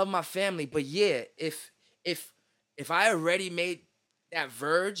you. I love my family, but yeah, if I already made that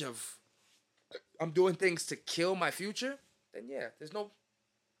verge of I'm doing things to kill my future, then yeah,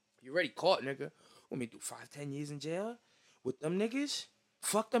 you already caught, nigga. Want me to do 5-10 years in jail with them niggas?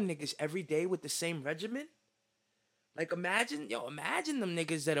 Fuck them niggas every day with the same regimen. Like imagine them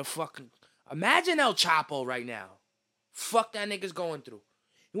niggas that are fucking. Imagine El Chapo right now. Fuck that nigga's going through.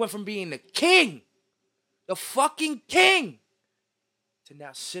 He went from being the king, the fucking king, to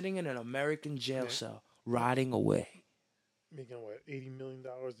now sitting in an American jail cell, rotting away. Making what, $80 million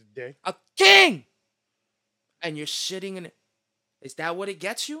a day? A king! And you're sitting in it. Is that what it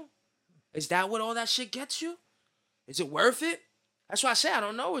gets you? Is that what all that shit gets you? Is it worth it? That's why I say I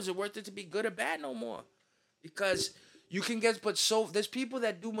don't know. Is it worth it to be good or bad no more? Because you can there's people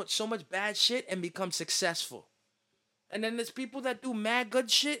that do so much bad shit and become successful. And then there's people that do mad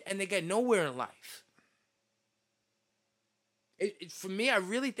good shit and they get nowhere in life. For me, I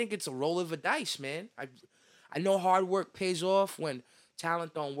really think it's a roll of a dice, man. I know hard work pays off when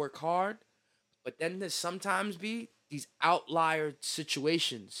talent don't work hard. But then there's sometimes be these outlier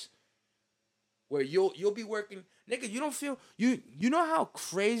situations where you'll be working. Nigga, you don't feel you know how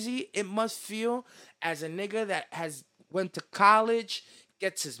crazy it must feel as a nigga that went to college,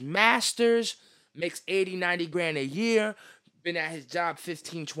 gets his master's, makes 80, 90 grand a year, been at his job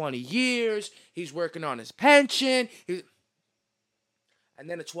 15, 20 years, he's working on his pension. And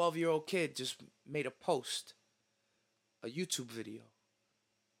then a 12-year-old kid just made a post, a YouTube video,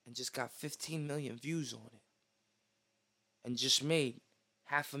 and just got 15 million views on it. And just made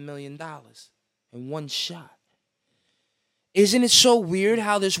 $500,000 in one shot. Isn't it so weird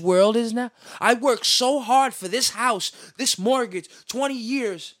how this world is now? I worked so hard for this house, this mortgage, 20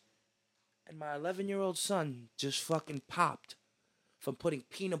 years. And my 11-year-old son just fucking popped from putting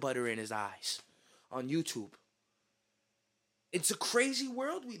peanut butter in his eyes on YouTube. It's a crazy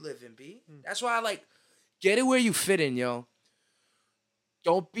world we live in, B. That's why I get it where you fit in, yo.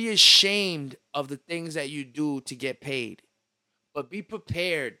 Don't be ashamed of the things that you do to get paid. But be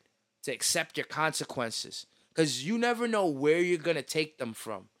prepared to accept your consequences. Because you never know where you're going to take them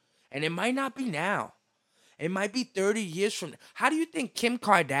from. And it might not be now. It might be 30 years from now. How do you think Kim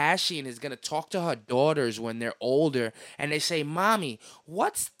Kardashian is going to talk to her daughters when they're older and they say, Mommy,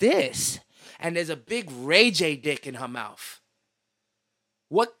 what's this? And there's a big Ray J dick in her mouth.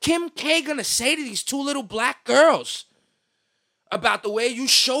 What Kim K going to say to these 2 little black girls about the way you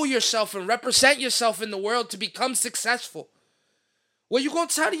show yourself and represent yourself in the world to become successful? What you going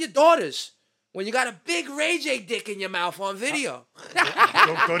to tell to your daughters? When you got a big Ray J dick in your mouth on video.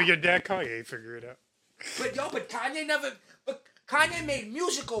 Go to your dad, Kanye, figure it out. But Kanye made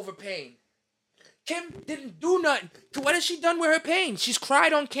music over pain. Kim didn't do nothing. What has she done with her pain? She's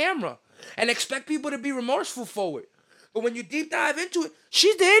cried on camera and expect people to be remorseful for it. But when you deep dive into it,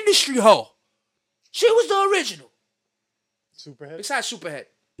 she's the industry hoe. She was the original. Superhead? Besides Superhead.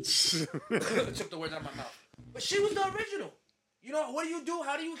 Took the words out of my mouth. But she was the original. You know, what do?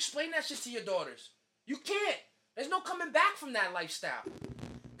 How do you explain that shit to your daughters? You can't. There's no coming back from that lifestyle.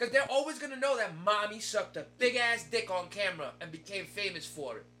 Because they're always going to know that mommy sucked a big-ass dick on camera and became famous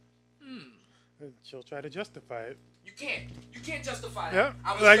for it. She'll try to justify it. You can't. You can't justify that. Yeah.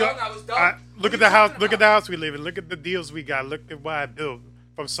 I was young, I was dumb. Look at the house. Look at the house we live in. Look at the deals we got. Look at what I built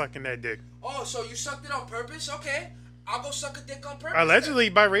from sucking that dick. Oh, so you sucked it on purpose? Okay. I'll go suck a dick on purpose. Allegedly,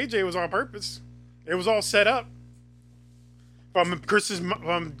 by Ray J, it was on purpose. It was all set up. From Kris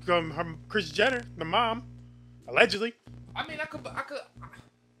Jenner, the mom. Allegedly. I mean, I could.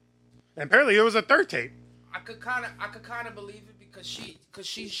 And apparently, it was a third tape. I could kind of believe it because she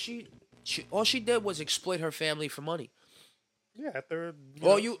all she did was exploit her family for money. Yeah, after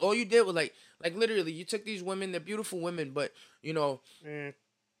all you did was like literally you took these women, they're beautiful women, but you know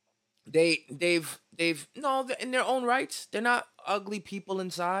they've no, they're in their own rights. They're not ugly people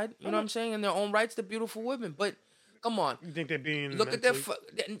inside. You know what I'm saying? In their own rights, they're beautiful women. But come on, you think they're being look at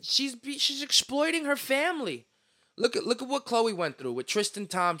she's exploiting her family. Look at what Chloe went through with Tristan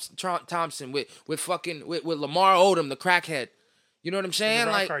Thompson, with Lamar Odom, the crackhead. You know what I'm saying?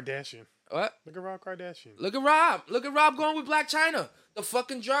 Rob like Kardashian. What? Look at Rob Kardashian. Look at Rob. Look at Rob going with Black China. The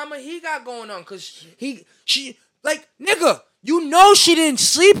fucking drama he got going on. Cause she nigga, you know she didn't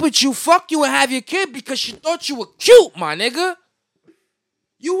sleep with you, fuck you and have your kid because she thought you were cute, my nigga.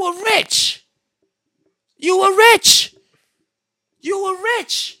 You were rich. You were rich. You were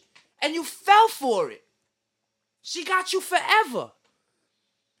rich. And you fell for it. She got you forever.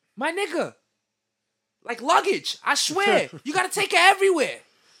 My nigga. Like luggage, I swear. You gotta take her everywhere.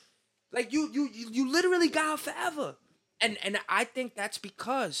 Like you literally got her forever. And I think that's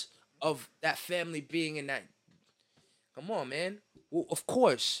because of that family being in that. Come on, man. Well, of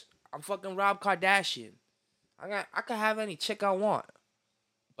course. I'm fucking Rob Kardashian. I could have any chick I want.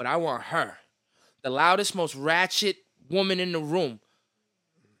 But I want her. The loudest, most ratchet woman in the room.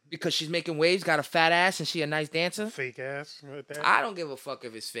 Because she's making waves, got a fat ass, and she a nice dancer. Fake ass. I don't give a fuck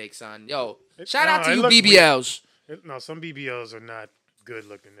if it's fake, son. Yo, shout out to you BBLs. No, some BBLs are not good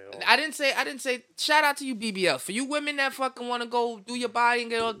looking at all. I didn't say. Shout out to you BBLs. For you women that fucking want to go do your body and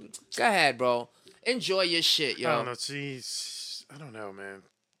get all, go ahead, bro. Enjoy your shit, yo. I don't know. I don't know, man.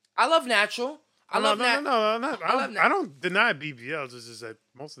 I love natural. I love natural. I don't deny BBLs. It's just that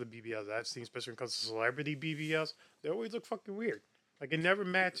most of the BBLs I've seen, especially when it comes to celebrity BBLs, they always look fucking weird. Like, it never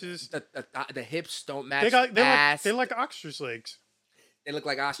matches. The hips don't match the ass. They're like ostrich legs. They look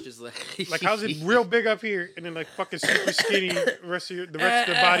like ostrich legs. Like, how's it real big up here and then, like, fucking super skinny the rest of the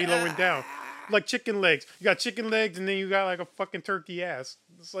body lowering down? Like chicken legs. You got chicken legs and then you got, like, a fucking turkey ass.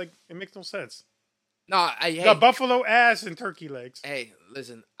 It's like, it makes no sense. No, you got buffalo ass and turkey legs. Hey,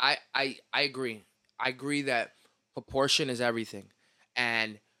 listen, I agree. I agree that proportion is everything.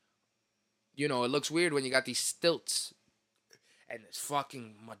 And, you know, it looks weird when you got these stilts and this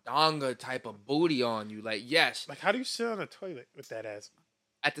fucking Madonna type of booty on you. Like, yes. Like, how do you sit on a toilet with that ass?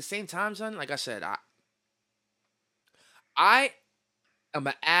 At the same time, son, like I said, I am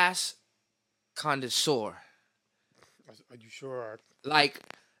an ass connoisseur. Are you sure?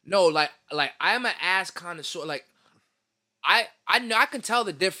 No, I am an ass connoisseur. Like, I know I can tell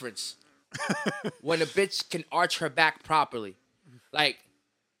the difference when a bitch can arch her back properly. Like,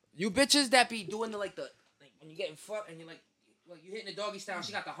 you bitches that be doing like when you get in front and you're like you hitting the doggy style,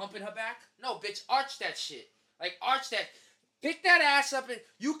 she got the hump in her back. No, bitch, arch that shit. Like, arch that. Pick that ass up and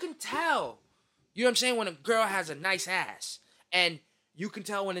you can tell. You know what I'm saying? When a girl has a nice ass. And you can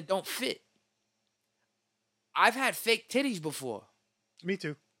tell when it don't fit. I've had fake titties before. Me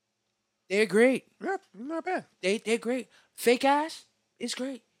too. They're great. Yeah, not bad. They're great. Fake ass is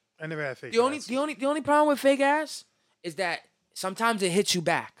great. I never had fake ass. The only problem with fake ass is that sometimes it hits you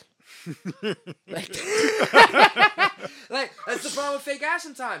back. like that's the problem with fake ass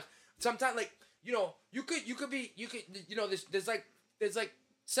sometimes. Sometimes, like, you know, you could you know, there's like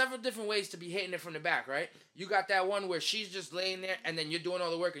several different ways to be hitting it from the back, right? You got that one where she's just laying there and then you're doing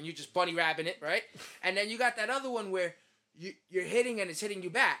all the work and you just bunny wrapping it, right? And then you got that other one where you're hitting and it's hitting you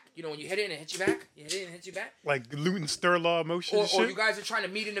back. You know, when you hit it and it hits you back, you hit it and it hits you back. Like Luton Sturlaw motion or you guys are trying to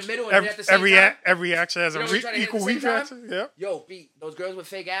meet in the middle and hit at the same time. Every action has equal reaction. Yeah. Yo, those girls with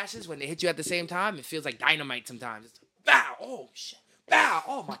fake asses, when they hit you at the same time, it feels like dynamite sometimes. It's bow. Oh, shit. Bow.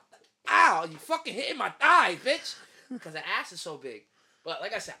 Oh, my. Ow. You fucking hitting my thigh, bitch. Because the ass is so big. But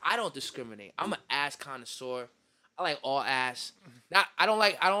like I said, I don't discriminate. I'm an ass connoisseur. I like all ass. I don't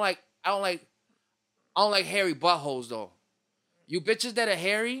like hairy buttholes though. You bitches that are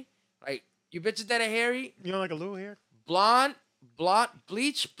hairy, you don't like a little hair? Blonde,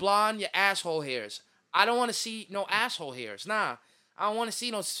 bleach blonde your asshole hairs. I don't want to see no asshole hairs. Nah, I don't want to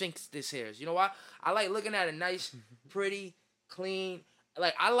see no sphinx hairs. You know why? I like looking at a nice, pretty, clean.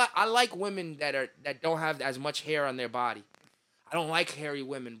 Like I like women that don't have as much hair on their body. I don't like hairy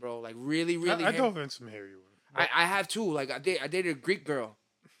women, bro. Like really, really. I dove in some hairy women. I have too. Like I dated a Greek girl.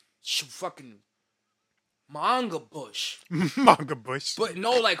 She fucking manga bush. Manga bush. But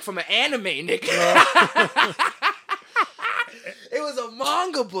no, like from an anime, nigga. It was a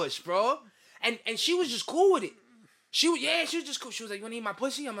manga bush, bro. And she was just cool with it. She was just cool. She was like, "You wanna eat my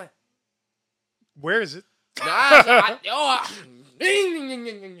pussy?" I'm like, Where is it? "Nah, I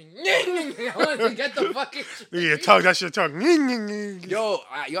want to get the fucking Yeah, tongue. That's your tongue. Yo,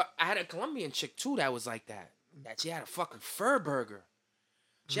 I had a Colombian chick too that was like that. That she had a fucking fur burger.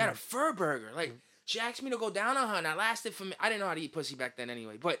 She had a fur burger. Like, she asked me to go down on her, and I lasted for I didn't know how to eat pussy back then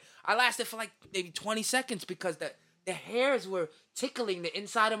anyway, but I lasted for like maybe 20 seconds because the hairs were tickling the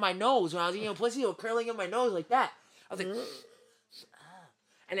inside of my nose when I was eating pussy or curling in my nose like that. I was like,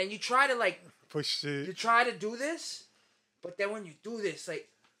 and then you try to like push it. You try to do this, but then when you do this, like,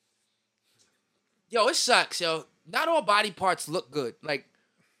 yo, it sucks, yo. Not all body parts look good. Like,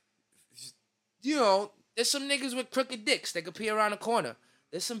 you know, there's some niggas with crooked dicks that could pee around the corner.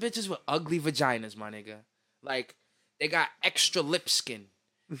 There's some bitches with ugly vaginas, my nigga. Like, they got extra lip skin.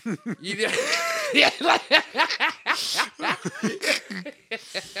 Yeah, like,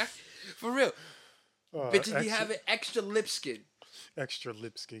 for real. Bitches be having extra lip skin. Extra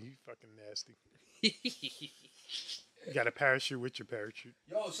lip skin. You fucking nasty. You got a parachute with your parachute.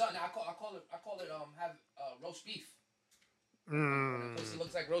 Yo, son, I call it have roast beef. Pussy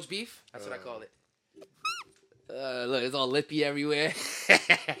looks like roast beef. That's what I call it. Look, it's all lippy everywhere.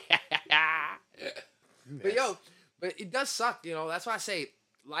 But it does suck, you know. That's why I say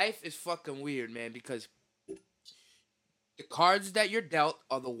life is fucking weird, man, because the cards that you're dealt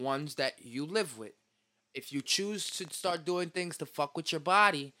are the ones that you live with. If you choose to start doing things to fuck with your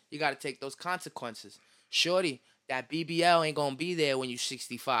body, you got to take those consequences. Shorty, that BBL ain't going to be there when you're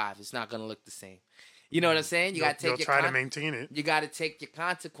 65. It's not going to look the same. You know what I'm saying? You got to take your try to maintain it. You got to take your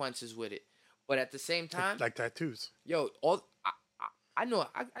consequences with it. But at the same time, like tattoos. Yo, I know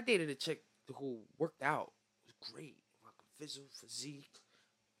I dated a chick who worked out. It was great. Fucking physique,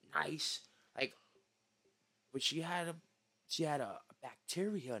 nice. Like, but she had a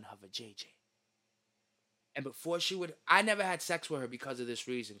bacteria in her vajayjay. And before I never had sex with her because of this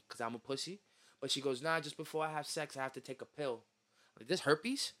reason, because I'm a pussy. But she goes, nah, just before I have sex, I have to take a pill. Like, this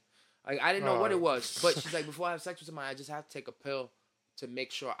herpes? Like, I didn't know what it was. But she's like, before I have sex with somebody, I just have to take a pill to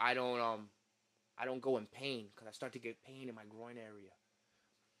make sure I don't go in pain, because I start to get pain in my groin area.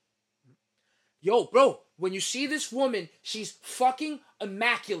 Yo, bro, when you see this woman, she's fucking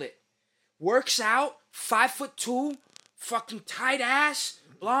immaculate. Works out, 5'2", fucking tight ass,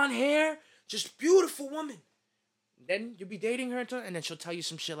 blonde hair, just beautiful woman. Then you'll be dating her, and then she'll tell you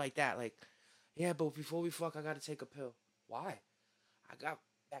some shit like that. Like, yeah, but before we fuck, I gotta take a pill. Why? I got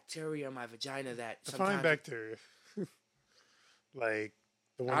bacteria in my vagina that sometimes... Define bacteria. Like,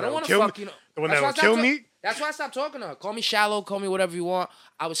 the one I that don't will want to kill fuck, me? you know. The one that will kill me? That's why I stopped talking to her. Call me shallow, call me whatever you want.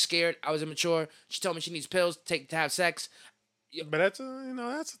 I was scared. I was immature. She told me she needs pills to have sex. But that's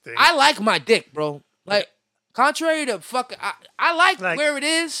a thing. I like my dick, bro. Like, contrary to fucking... I like where it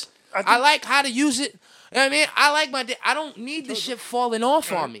is. I like how to use it. You know what I mean? I like my dick. I don't need the shit falling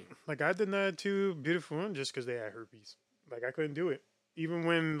off on me. Like, I denied two beautiful women just because they had herpes. Like, I couldn't do it. Even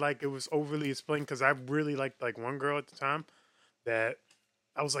when, like, it was overly explained, because I really liked, like, one girl at the time that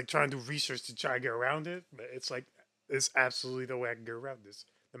I was, like, trying to do research to try to get around it. But it's, like, it's absolutely no way I can get around this.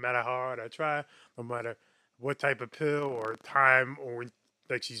 No matter how hard I try, no matter what type of pill or time or when,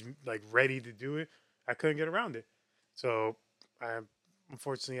 like, she's, like, ready to do it, I couldn't get around it. So, I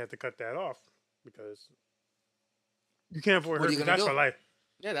unfortunately had to cut that off because you can't avoid herpes. That's for life.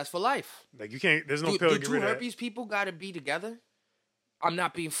 Yeah, that's for life. Like, you can't, there's no pill to get rid of that. Do herpes people gotta be together? I'm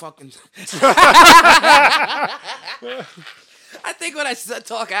not being fucking... I think when I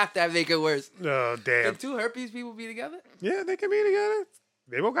talk after, I make it worse. Oh, damn. Can two herpes people be together? Yeah, they can be together.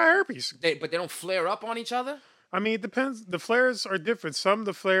 They both got herpes. But they don't flare up on each other? I mean, it depends. The flares are different. Some,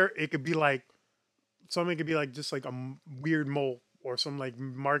 the flare, it could be like just like a weird mole or some like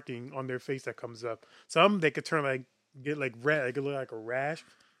marking on their face that comes up. Some, they could turn like, get like red. It could look like a rash,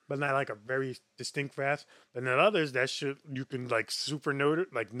 but not like a very distinct rash. And then others, that shit, you can like super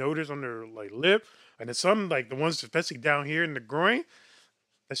notice on their like lip. And then some, like the ones especially down here in the groin,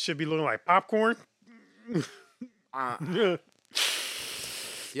 that should be looking like popcorn.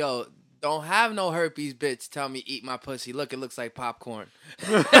 Yo, don't have no herpes, bitch. Tell me eat my pussy. Look, it looks like popcorn.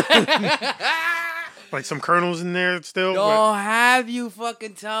 Like some kernels in there still. Don't have you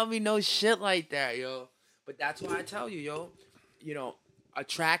fucking tell me no shit like that, yo. But that's why I tell you, yo. You know,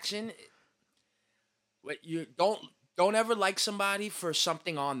 attraction. But you don't ever like somebody for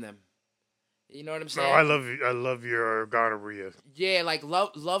something on them. You know what I'm No, saying? I love your gonorrhea. Yeah, like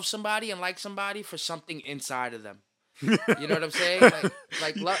love somebody and like somebody for something inside of them. You know what I'm saying?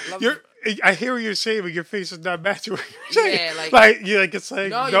 Like love. I hear what you're saying, but your face is not matching what you're saying. Yeah, It's like,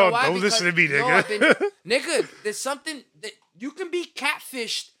 no, you no, know why? don't listen to me, Yo, nigga. nigga, there's something that you can be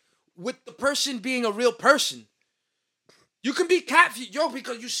catfished with the person being a real person. You can be catfished, yo,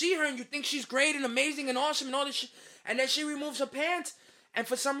 because you see her and you think she's great and amazing and awesome and all this shit, and then she removes her pants, and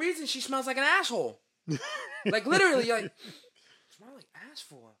for some reason she smells like an asshole. Like literally, you're like, smell like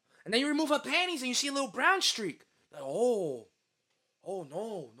asshole. And then you remove her panties and you see a little brown streak. Like, oh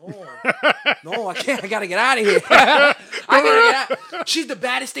no, I can't. I gotta get out of here. I gotta get out. She's the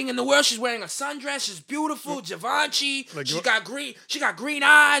baddest thing in the world. She's wearing a sundress. She's beautiful. Givenchy. She got green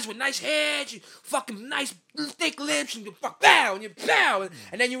eyes with nice hair. She fucking nice thick lips. And you fuck bow and you bow.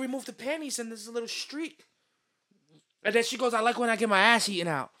 And then you remove the panties and there's a little streak. And then she goes, I like when I get my ass eaten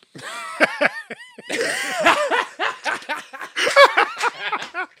out.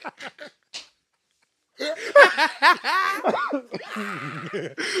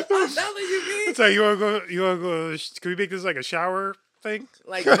 I'm telling you, man. So you wanna go? Can we make this like a shower thing?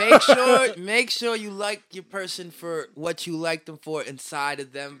 Like make sure you like your person for what you like them for inside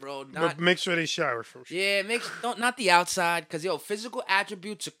of them, bro. But Not make sure they shower first. yeah, not the outside, cause yo, physical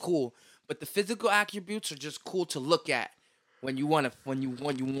attributes are cool, but the physical attributes are just cool to look at when you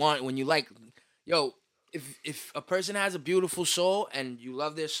like, yo. If a person has a beautiful soul and you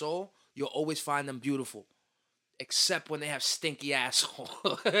love their soul, you'll always find them beautiful. Except when they have stinky asshole.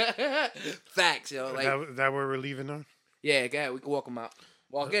 Facts, yo. Like, that what we're leaving on? yeah, go ahead. We can walk them out.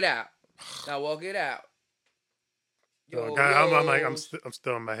 Walk it out. Now walk it out. Oh, God, I'm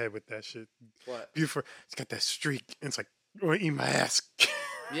still in my head with that shit. What? Beautiful. It's got that streak. And it's like, I'm gonna eat my ass.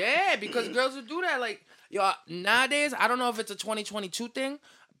 Yeah, because girls will do that. Like, yo, nowadays, I don't know if it's a 2022 thing,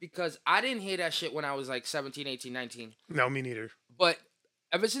 because I didn't hear that shit when I was like 17, 18, 19. No, me neither. But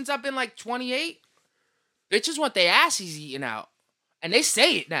ever since I've been like 28, bitches want their asses eaten out. And they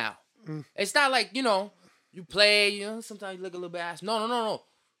say it now. It's not like, you play, sometimes you look a little bit ass. No.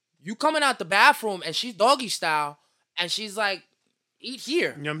 You coming out the bathroom and she's doggy style and she's like, eat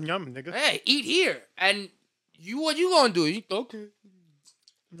here. Yum, yum, nigga. Hey, eat here. And what you gonna do? You, okay.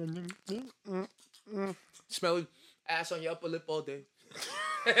 Smelling ass on your upper lip all day.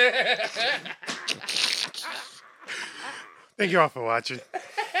 Thank you all for watching.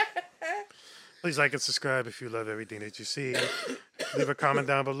 Please like and subscribe if you love everything that you see. Leave a comment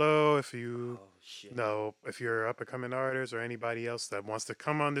down below if you know if you're up and coming artist or anybody else that wants to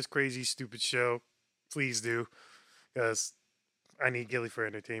come on this crazy stupid show. Please do, because I need Gilly for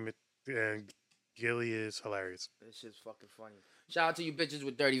entertainment, and Gilly is hilarious. This shit's fucking funny. Shout out to you bitches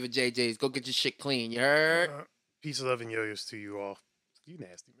with dirty vajayjays. Go get your shit clean. You heard? Peace, love, and yo-yos to you all. You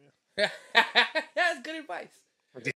nasty, man. That's good advice.